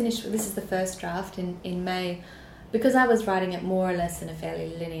knew it was finished. This is the first draft in May. Because I was writing it more or less in a fairly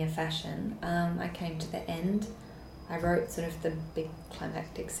linear fashion, I came to the end. I wrote sort of the big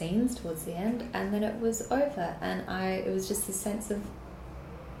climactic scenes towards the end, and then it was over. And it was just this sense of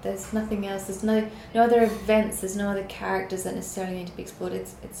there's nothing else. There's no other events. There's no other characters that necessarily need to be explored.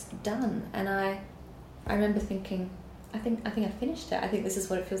 It's done. And I remember thinking, I think I finished it. I think this is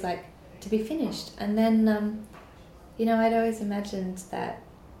what it feels like to be finished. And then, I'd always imagined that,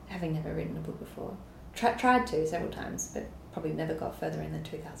 having never written a book before, tried to several times, but probably never got further in than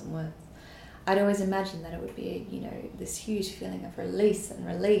 2,000 words. I'd always imagined that it would be, this huge feeling of release and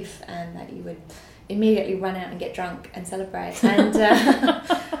relief, and that you would immediately run out and get drunk and celebrate. And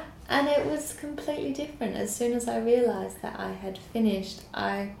and it was completely different. As soon as I realised that I had finished,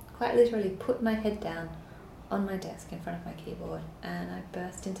 I quite literally put my head down on my desk in front of my keyboard, and I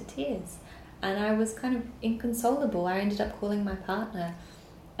burst into tears, and I was kind of inconsolable. I ended up calling my partner,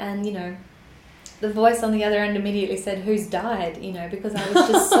 and the voice on the other end immediately said, "Who's died?" Because I was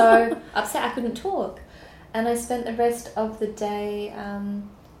just so upset I couldn't talk. And I spent the rest of the day,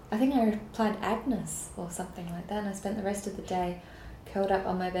 I think I replied Agnes or something like that, and I spent the rest of the day curled up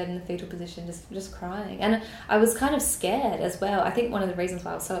on my bed in the fetal position, just crying. And I was kind of scared as well. I think one of the reasons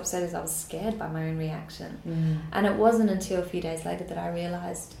why I was so upset is I was scared by my own reaction. And it wasn't until a few days later that I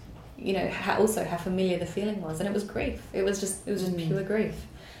realised, how familiar the feeling was. And it was grief. It was just pure grief.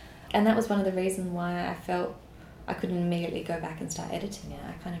 And that was one of the reasons why I felt I couldn't immediately go back and start editing it.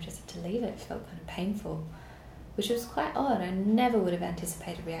 I kind of just had to leave it. It felt kind of painful, which was quite odd. I never would have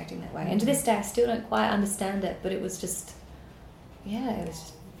anticipated reacting that way. And to this day, I still don't quite understand it, but it was just... it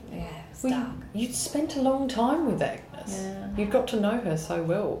was dark. You'd spent a long time with Agnes. Yeah. You'd got to know her so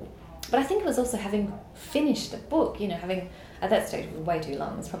well. But I think it was also having finished a book, having... At that stage, it was way too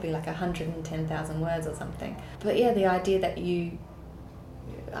long. It was probably like 110,000 words or something. But yeah, the idea that you...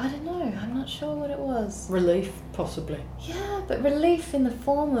 I don't know. I'm not sure what it was. Relief, possibly. Yeah, but relief in the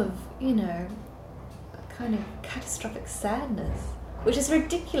form of, a kind of catastrophic sadness. Which is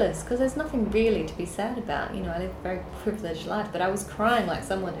ridiculous, because there's nothing really to be sad about. I live a very privileged life, but I was crying like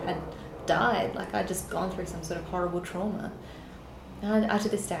someone had died, like I'd just gone through some sort of horrible trauma. And to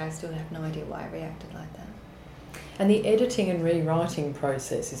this day, I still have no idea why I reacted like that. And the editing and rewriting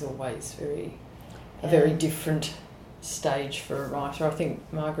process is always a very different stage for a writer. I think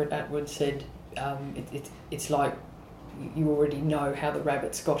Margaret Atwood said it's like you already know how the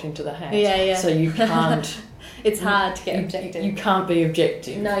rabbits got into the hat. Yeah. So you can't... It's hard to get objective. You can't be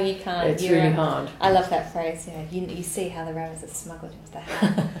objective. No, you can't. It's really hard. I love that phrase. Yeah, you see how the rabbits are smuggled into the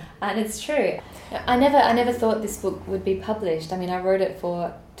hat, and it's true. I never thought this book would be published. I mean, I wrote it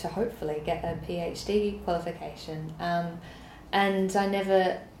to hopefully get a PhD qualification, and I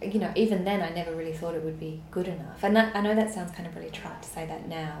never, even then, I never really thought it would be good enough. And I know that sounds kind of really trite to say that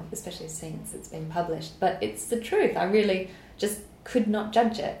now, especially since it's been published, but it's the truth. I really just could not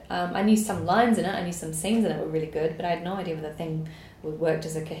judge it. I knew some lines in it, I knew some scenes in it were really good, but I had no idea whether the thing worked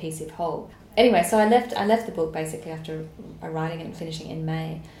as a cohesive whole. Anyway, so I left the book basically after writing it and finishing it in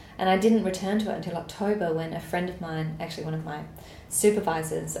May, and I didn't return to it until October, when a friend of mine, actually one of my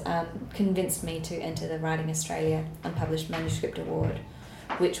supervisors, convinced me to enter the Writing Australia Unpublished Manuscript Award,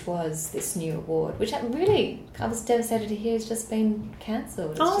 which was this new award, which I was devastated to hear has just been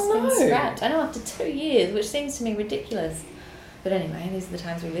cancelled. It's been scrapped. I know, after 2 years, which seems to me ridiculous. But anyway, these are the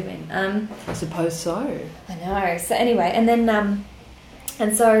times we live in. I suppose so. I know. So anyway, and then,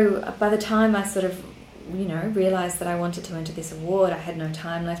 and so by the time I sort of, realised that I wanted to enter this award, I had no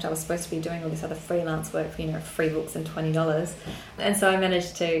time left. I was supposed to be doing all this other freelance work for, free books and $20. And so I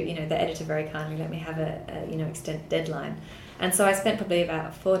managed to, the editor very kindly let me have a extended deadline. And so I spent probably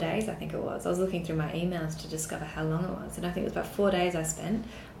about 4 days, I think it was. I was looking through my emails to discover how long it was. And I think it was about 4 days I spent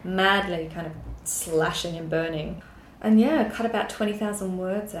madly kind of slashing and burning. And I cut about 20,000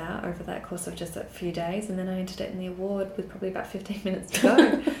 words out over that course of just a few days, and then I entered it in the award with probably about 15 minutes to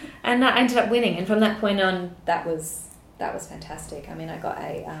go. And I ended up winning, and from that point on, that was fantastic. I mean, I got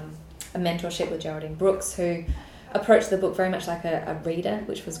a mentorship with Geraldine Brooks, who approached the book very much like a reader,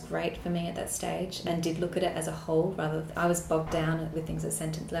 which was great for me at that stage, and did look at it as a whole. I was bogged down with things at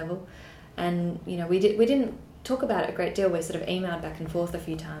sentence level, and we didn't talk about it a great deal. We sort of emailed back and forth a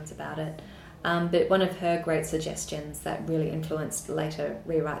few times about it. But one of her great suggestions that really influenced later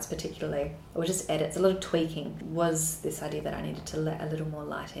rewrites particularly, or just edits, a lot of tweaking, was this idea that I needed to let a little more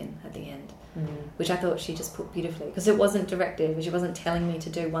light in at the end, which I thought she just put beautifully, because it wasn't directive. She wasn't telling me to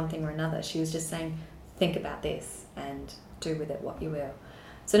do one thing or another. She was just saying, think about this and do with it what you will.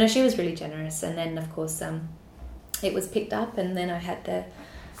 So no, she was really generous. And then, of course, it was picked up, and then I had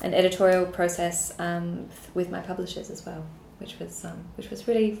an editorial process with my publishers as well, which was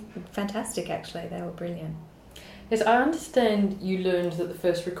really fantastic, actually. They were brilliant. Yes, I understand you learned that the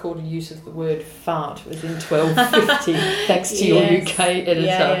first recorded use of the word fart was in 1250, thanks to your UK editor.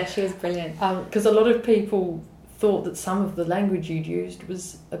 Yeah, she was brilliant. Because a lot of people thought that some of the language you'd used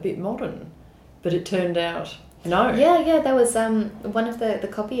was a bit modern, but it turned out no. Yeah, there was one of the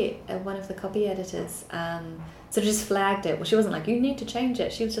copy editors sort of just flagged it. Well, she wasn't like, you need to change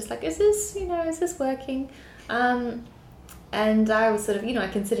it. She was just like, is this working? And I was sort of, I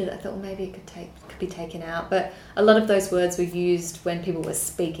considered it. I thought, well, maybe it could be taken out. But a lot of those words were used when people were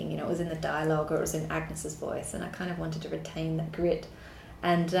speaking. It was in the dialogue, or it was in Agnes's voice, and I kind of wanted to retain that grit.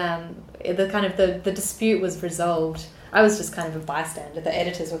 And the dispute was resolved. I was just kind of a bystander. The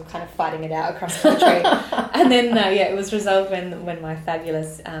editors were kind of fighting it out across the country. And then, it was resolved when my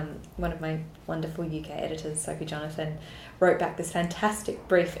fabulous, one of my wonderful UK editors, Sophie Jonathan, wrote back this fantastic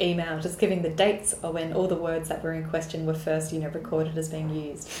brief email just giving the dates of when all the words that were in question were first, recorded as being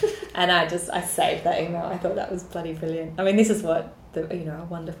used. And I saved that email. I thought that was bloody brilliant. I mean, this is what a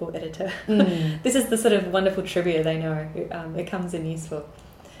wonderful editor. This is the sort of wonderful trivia they know. It comes in useful.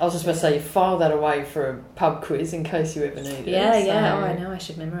 I was just about to say, you file that away for a pub quiz in case you ever need it. Yeah. Oh, I know. I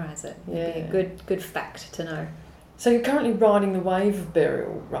should memorise it. It'd be a good fact to know. So you're currently riding the wave of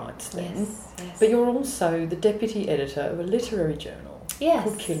burial rights then. Yes. But you're also the deputy editor of a literary journal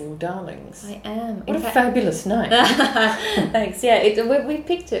called Kill Your Darlings. I am. What a fabulous name. Thanks. Yeah, we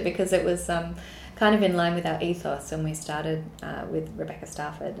picked it because it was kind of in line with our ethos when we started with Rebecca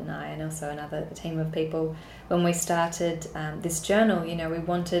Stafford and I, and also another team of people. When we started this journal, we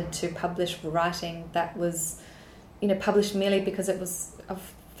wanted to publish writing that was, published merely because it was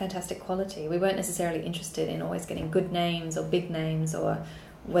of fantastic quality. We weren't necessarily interested in always getting good names or big names or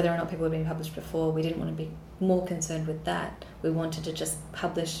whether or not people had been published before. We didn't want to be more concerned with that. We wanted to just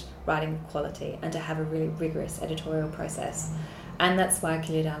publish writing quality and to have a really rigorous editorial process. And that's why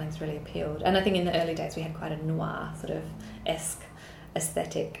Kill Your Darlings really appealed. And I think in the early days we had quite a noir sort of esque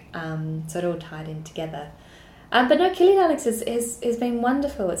aesthetic, so it all tied in together. But no, Kill Your Darlings has been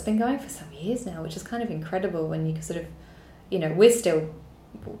wonderful. It's been going for some years now, which is kind of incredible when you sort of, we're still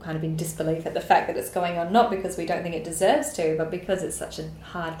kind of in disbelief at the fact that it's going on, not because we don't think it deserves to, but because it's such a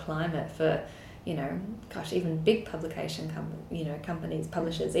hard climate for, even big publication companies,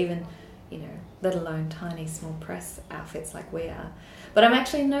 publishers, even, let alone tiny small press outfits like we are. But I'm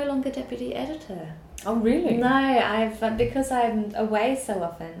actually no longer deputy editor. Oh, really? No, I've because I'm away so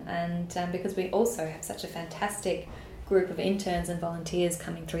often, and because we also have such a fantastic group of interns and volunteers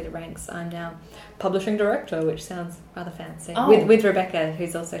coming through the ranks, I'm now publishing director, which sounds rather fancy. Oh. With Rebecca,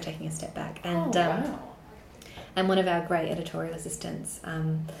 who's also taking a step back, and wow. and one of our great editorial assistants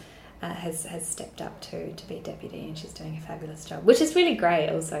has stepped up to be deputy, and she's doing a fabulous job, which is really great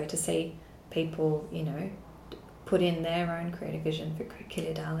also to see people, you know, put in their own creative vision for Kill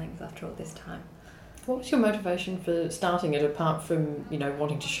Your Darlings after all this time. What was your motivation for starting it, apart from, you know,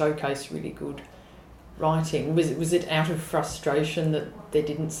 wanting to showcase really good writing? Was it out of frustration that there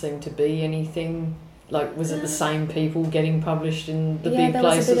didn't seem to be anything? Like, was it the same people getting published in the big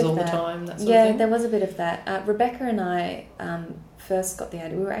places all the time? That sort of thing? There was a bit of that. Rebecca and I first got the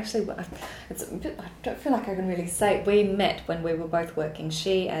idea. We were actually, I don't feel like I can really say it. We met when we were both working.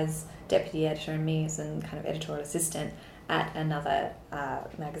 She as deputy editor and me as an kind of editorial assistant at another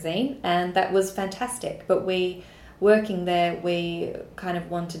magazine, and that was fantastic. But working there, we kind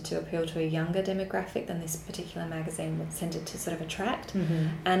of wanted to appeal to a younger demographic than this particular magazine was tended to sort of attract. Mm-hmm.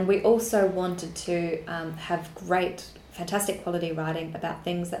 And we also wanted to have great, fantastic quality writing about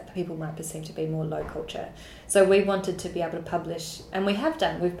things that people might perceive to be more low culture. So we wanted to be able to publish, and we have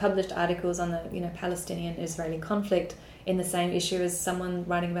done. We've published articles on the, you know, Palestinian-Israeli conflict in the same issue as someone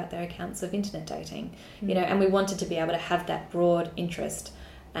writing about their accounts of internet dating. Mm-hmm. You know, and we wanted to be able to have that broad interest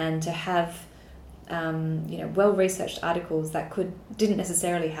and to have you know, well-researched articles that didn't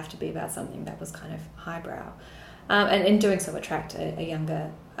necessarily have to be about something that was kind of highbrow, and in doing so attract a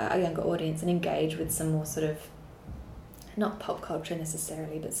younger audience and engage with some more sort of, not pop culture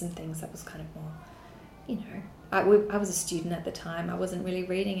necessarily, but some things that was kind of more, you know, I was a student at the time. I wasn't really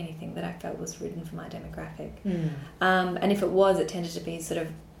reading anything that I felt was written for my demographic. And if it was, it tended to be sort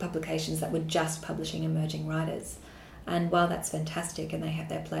of publications that were just publishing emerging writers. And while that's fantastic and they have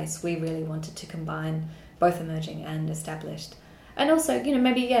their place, we really wanted to combine both emerging and established. And also, you know,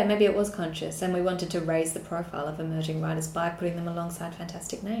 maybe it was conscious, and we wanted to raise the profile of emerging writers by putting them alongside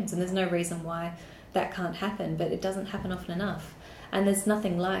fantastic names. And there's no reason why that can't happen, but it doesn't happen often enough. And there's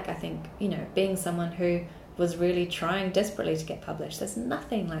nothing like, I think, you know, being someone who was really trying desperately to get published. There's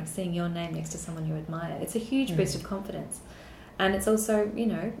nothing like seeing your name next to someone you admire. It's a huge boost of confidence. And it's also, you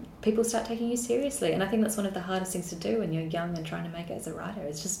know, people start taking you seriously. And I think that's one of the hardest things to do when you're young and trying to make it as a writer,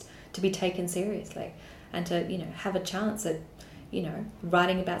 is just to be taken seriously and to, you know, have a chance at, you know,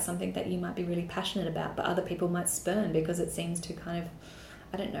 writing about something that you might be really passionate about, but other people might spurn because it seems too kind of,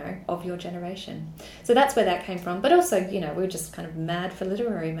 I don't know, of your generation. So that's where that came from. But also, you know, we were just kind of mad for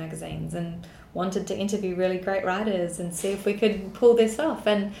literary magazines and wanted to interview really great writers and see if we could pull this off.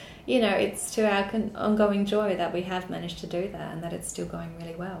 And, you know, it's to our ongoing joy that we have managed to do that and that it's still going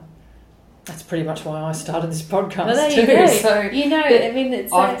really well. That's pretty much why I started this podcast, well, there too. You go. So you know, I mean,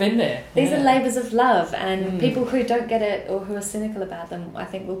 it's I've been there. These are labours of love, and people who don't get it or who are cynical about them, I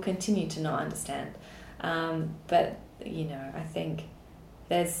think, will continue to not understand. But, you know, I think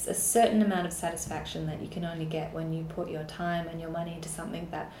there's a certain amount of satisfaction that you can only get when you put your time and your money into something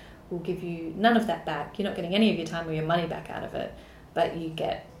that will give you none of that back. You're not getting any of your time or your money back out of it, but you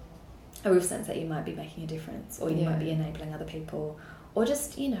get a real sense that you might be making a difference, or you might be enabling other people, or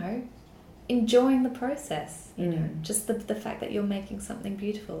just, you know, enjoying the process, you know, just the fact that you're making something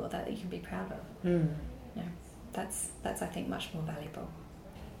beautiful or that you can be proud of. You know, that's I think much more valuable.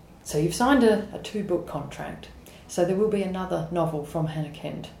 So you've signed a 2-book contract. So there will be another novel from Hannah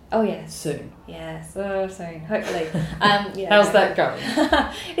Kent. Oh yes, soon. Yes, oh soon, hopefully. How's that going?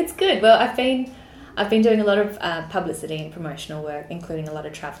 It's good. Well, I've been doing a lot of publicity and promotional work, including a lot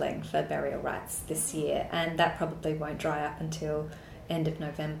of travelling for Burial Rights this year, and that probably won't dry up until end of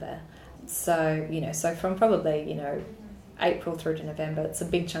November. So, you know, so from probably, you know, April through to November, it's a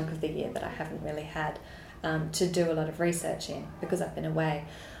big chunk of the year that I haven't really had to do a lot of research in because I've been away.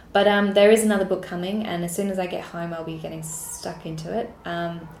 But there is another book coming, and as soon as I get home, I'll be getting stuck into it.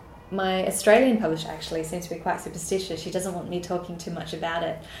 My Australian publisher actually seems to be quite superstitious. She doesn't want me talking too much about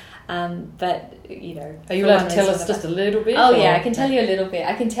it. But, you know... Are you allowed to tell us just a little bit? Oh, yeah, I can tell you a little bit.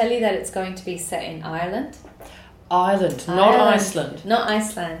 I can tell you that it's going to be set in Ireland. Ireland, not Iceland. Not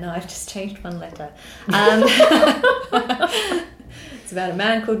Iceland, no, I've just changed one letter. It's about a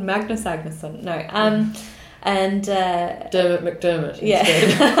man called Magnus Agnason. No, and... Dermot McDermott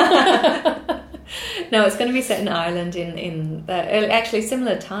instead. Yeah. No, it's going to be set in Ireland in the actually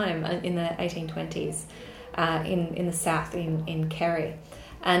similar time in the 1820s, in the south in Kerry,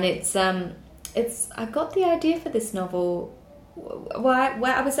 and it's I got the idea for this novel. Well,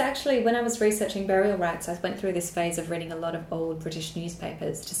 I was actually, when I was researching Burial Rights, I went through this phase of reading a lot of old British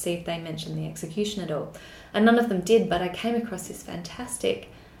newspapers to see if they mentioned the execution at all, and none of them did. But I came across this fantastic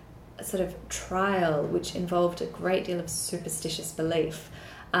sort of trial which involved a great deal of superstitious belief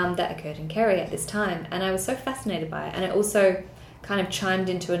that occurred in Kerry at this time, and I was so fascinated by it, and it also kind of chimed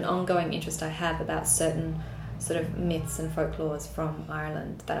into an ongoing interest I have about certain sort of myths and folklores from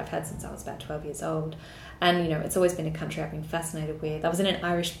Ireland that I've had since I was about 12 years old. And, you know, it's always been a country I've been fascinated with. I was in an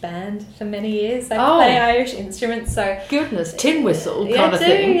Irish band for many years. I play Irish instruments, so... Goodness, tin whistle kind of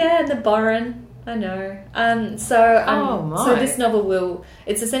thing. Yeah, the Boran. I know. So this novel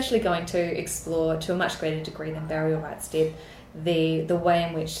it's essentially going to explore, to a much greater degree than Burial Rites did, the way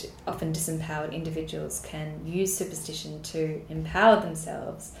in which often disempowered individuals can use superstition to empower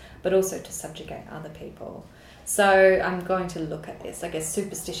themselves, but also to subjugate other people. So I'm going to look at this, I guess,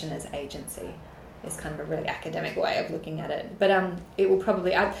 superstition as agency is kind of a really academic way of looking at it. But it will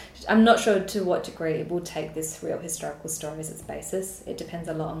probably... I'm not sure to what degree it will take this real historical story as its basis. It depends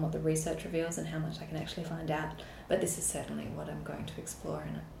a lot on what the research reveals and how much I can actually find out. But this is certainly what I'm going to explore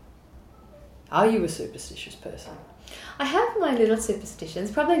in it. Are you a superstitious person? I have my little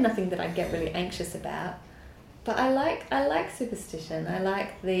superstitions. Probably nothing that I get really anxious about. But I like superstition. I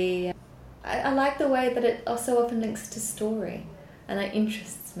like the way that it also often links to story. And it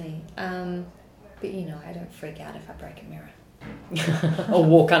interests me. But, you know, I don't freak out if I break a mirror. Or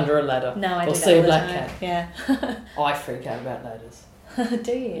walk under a ladder. No, I do or that see all a the black time. cat. Yeah. I freak out about ladders.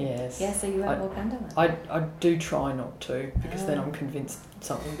 Do you? Yes. Yeah, so you won't walk under one? I do try not to, because then I'm convinced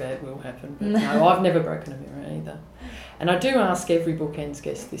something bad will happen. But no, I've never broken a mirror either. And I do ask every Bookends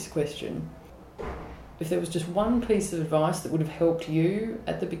guest this question. If there was just one piece of advice that would have helped you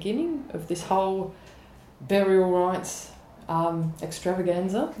at the beginning of this whole burial rites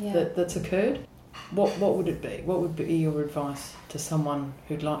extravaganza that's occurred, what would it be? What would be your advice to someone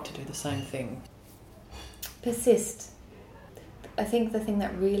who'd like to do the same thing? Persist. I think the thing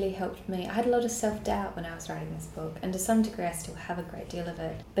that really helped me, I had a lot of self-doubt when I was writing this book, and to some degree I still have a great deal of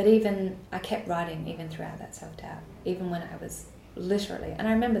it. But I kept writing even throughout that self-doubt, even when I was literally... And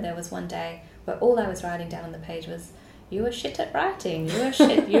I remember there was one day where all I was writing down on the page was, "You were shit at writing, you were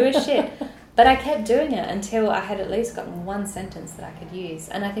shit, you were shit." But I kept doing it until I had at least gotten one sentence that I could use.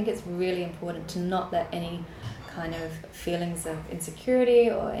 And I think it's really important to not let any kind of feelings of insecurity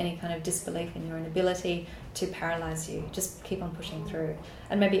or any kind of disbelief in your own ability to paralyze you. Just keep on pushing through,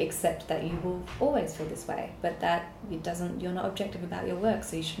 and maybe accept that you will always feel this way, but that you're not objective about your work,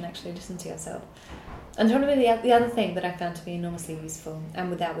 so you shouldn't actually listen to yourself. And probably the other thing that I found to be enormously useful, and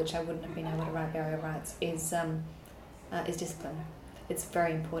without which I wouldn't have been able to write Burial Rites, is discipline. It's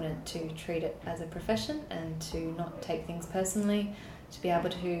very important to treat it as a profession and to not take things personally, to be able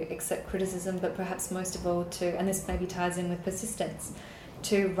to accept criticism, but perhaps most of all and this maybe ties in with persistence,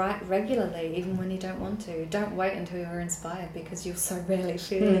 to write regularly even when you don't want to. Don't wait until you're inspired, because you'll so rarely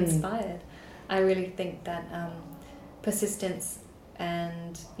feel inspired. I really think that persistence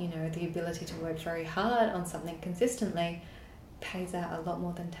and, you know, the ability to work very hard on something consistently pays out a lot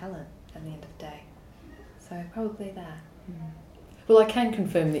more than talent at the end of the day. So probably that. Well, I can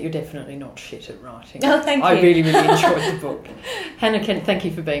confirm that you're definitely not shit at writing. Oh, thank you. I really, really enjoyed the book. Hannah Kent, thank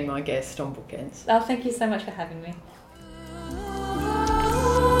you for being my guest on Bookends. Oh, thank you so much for having me.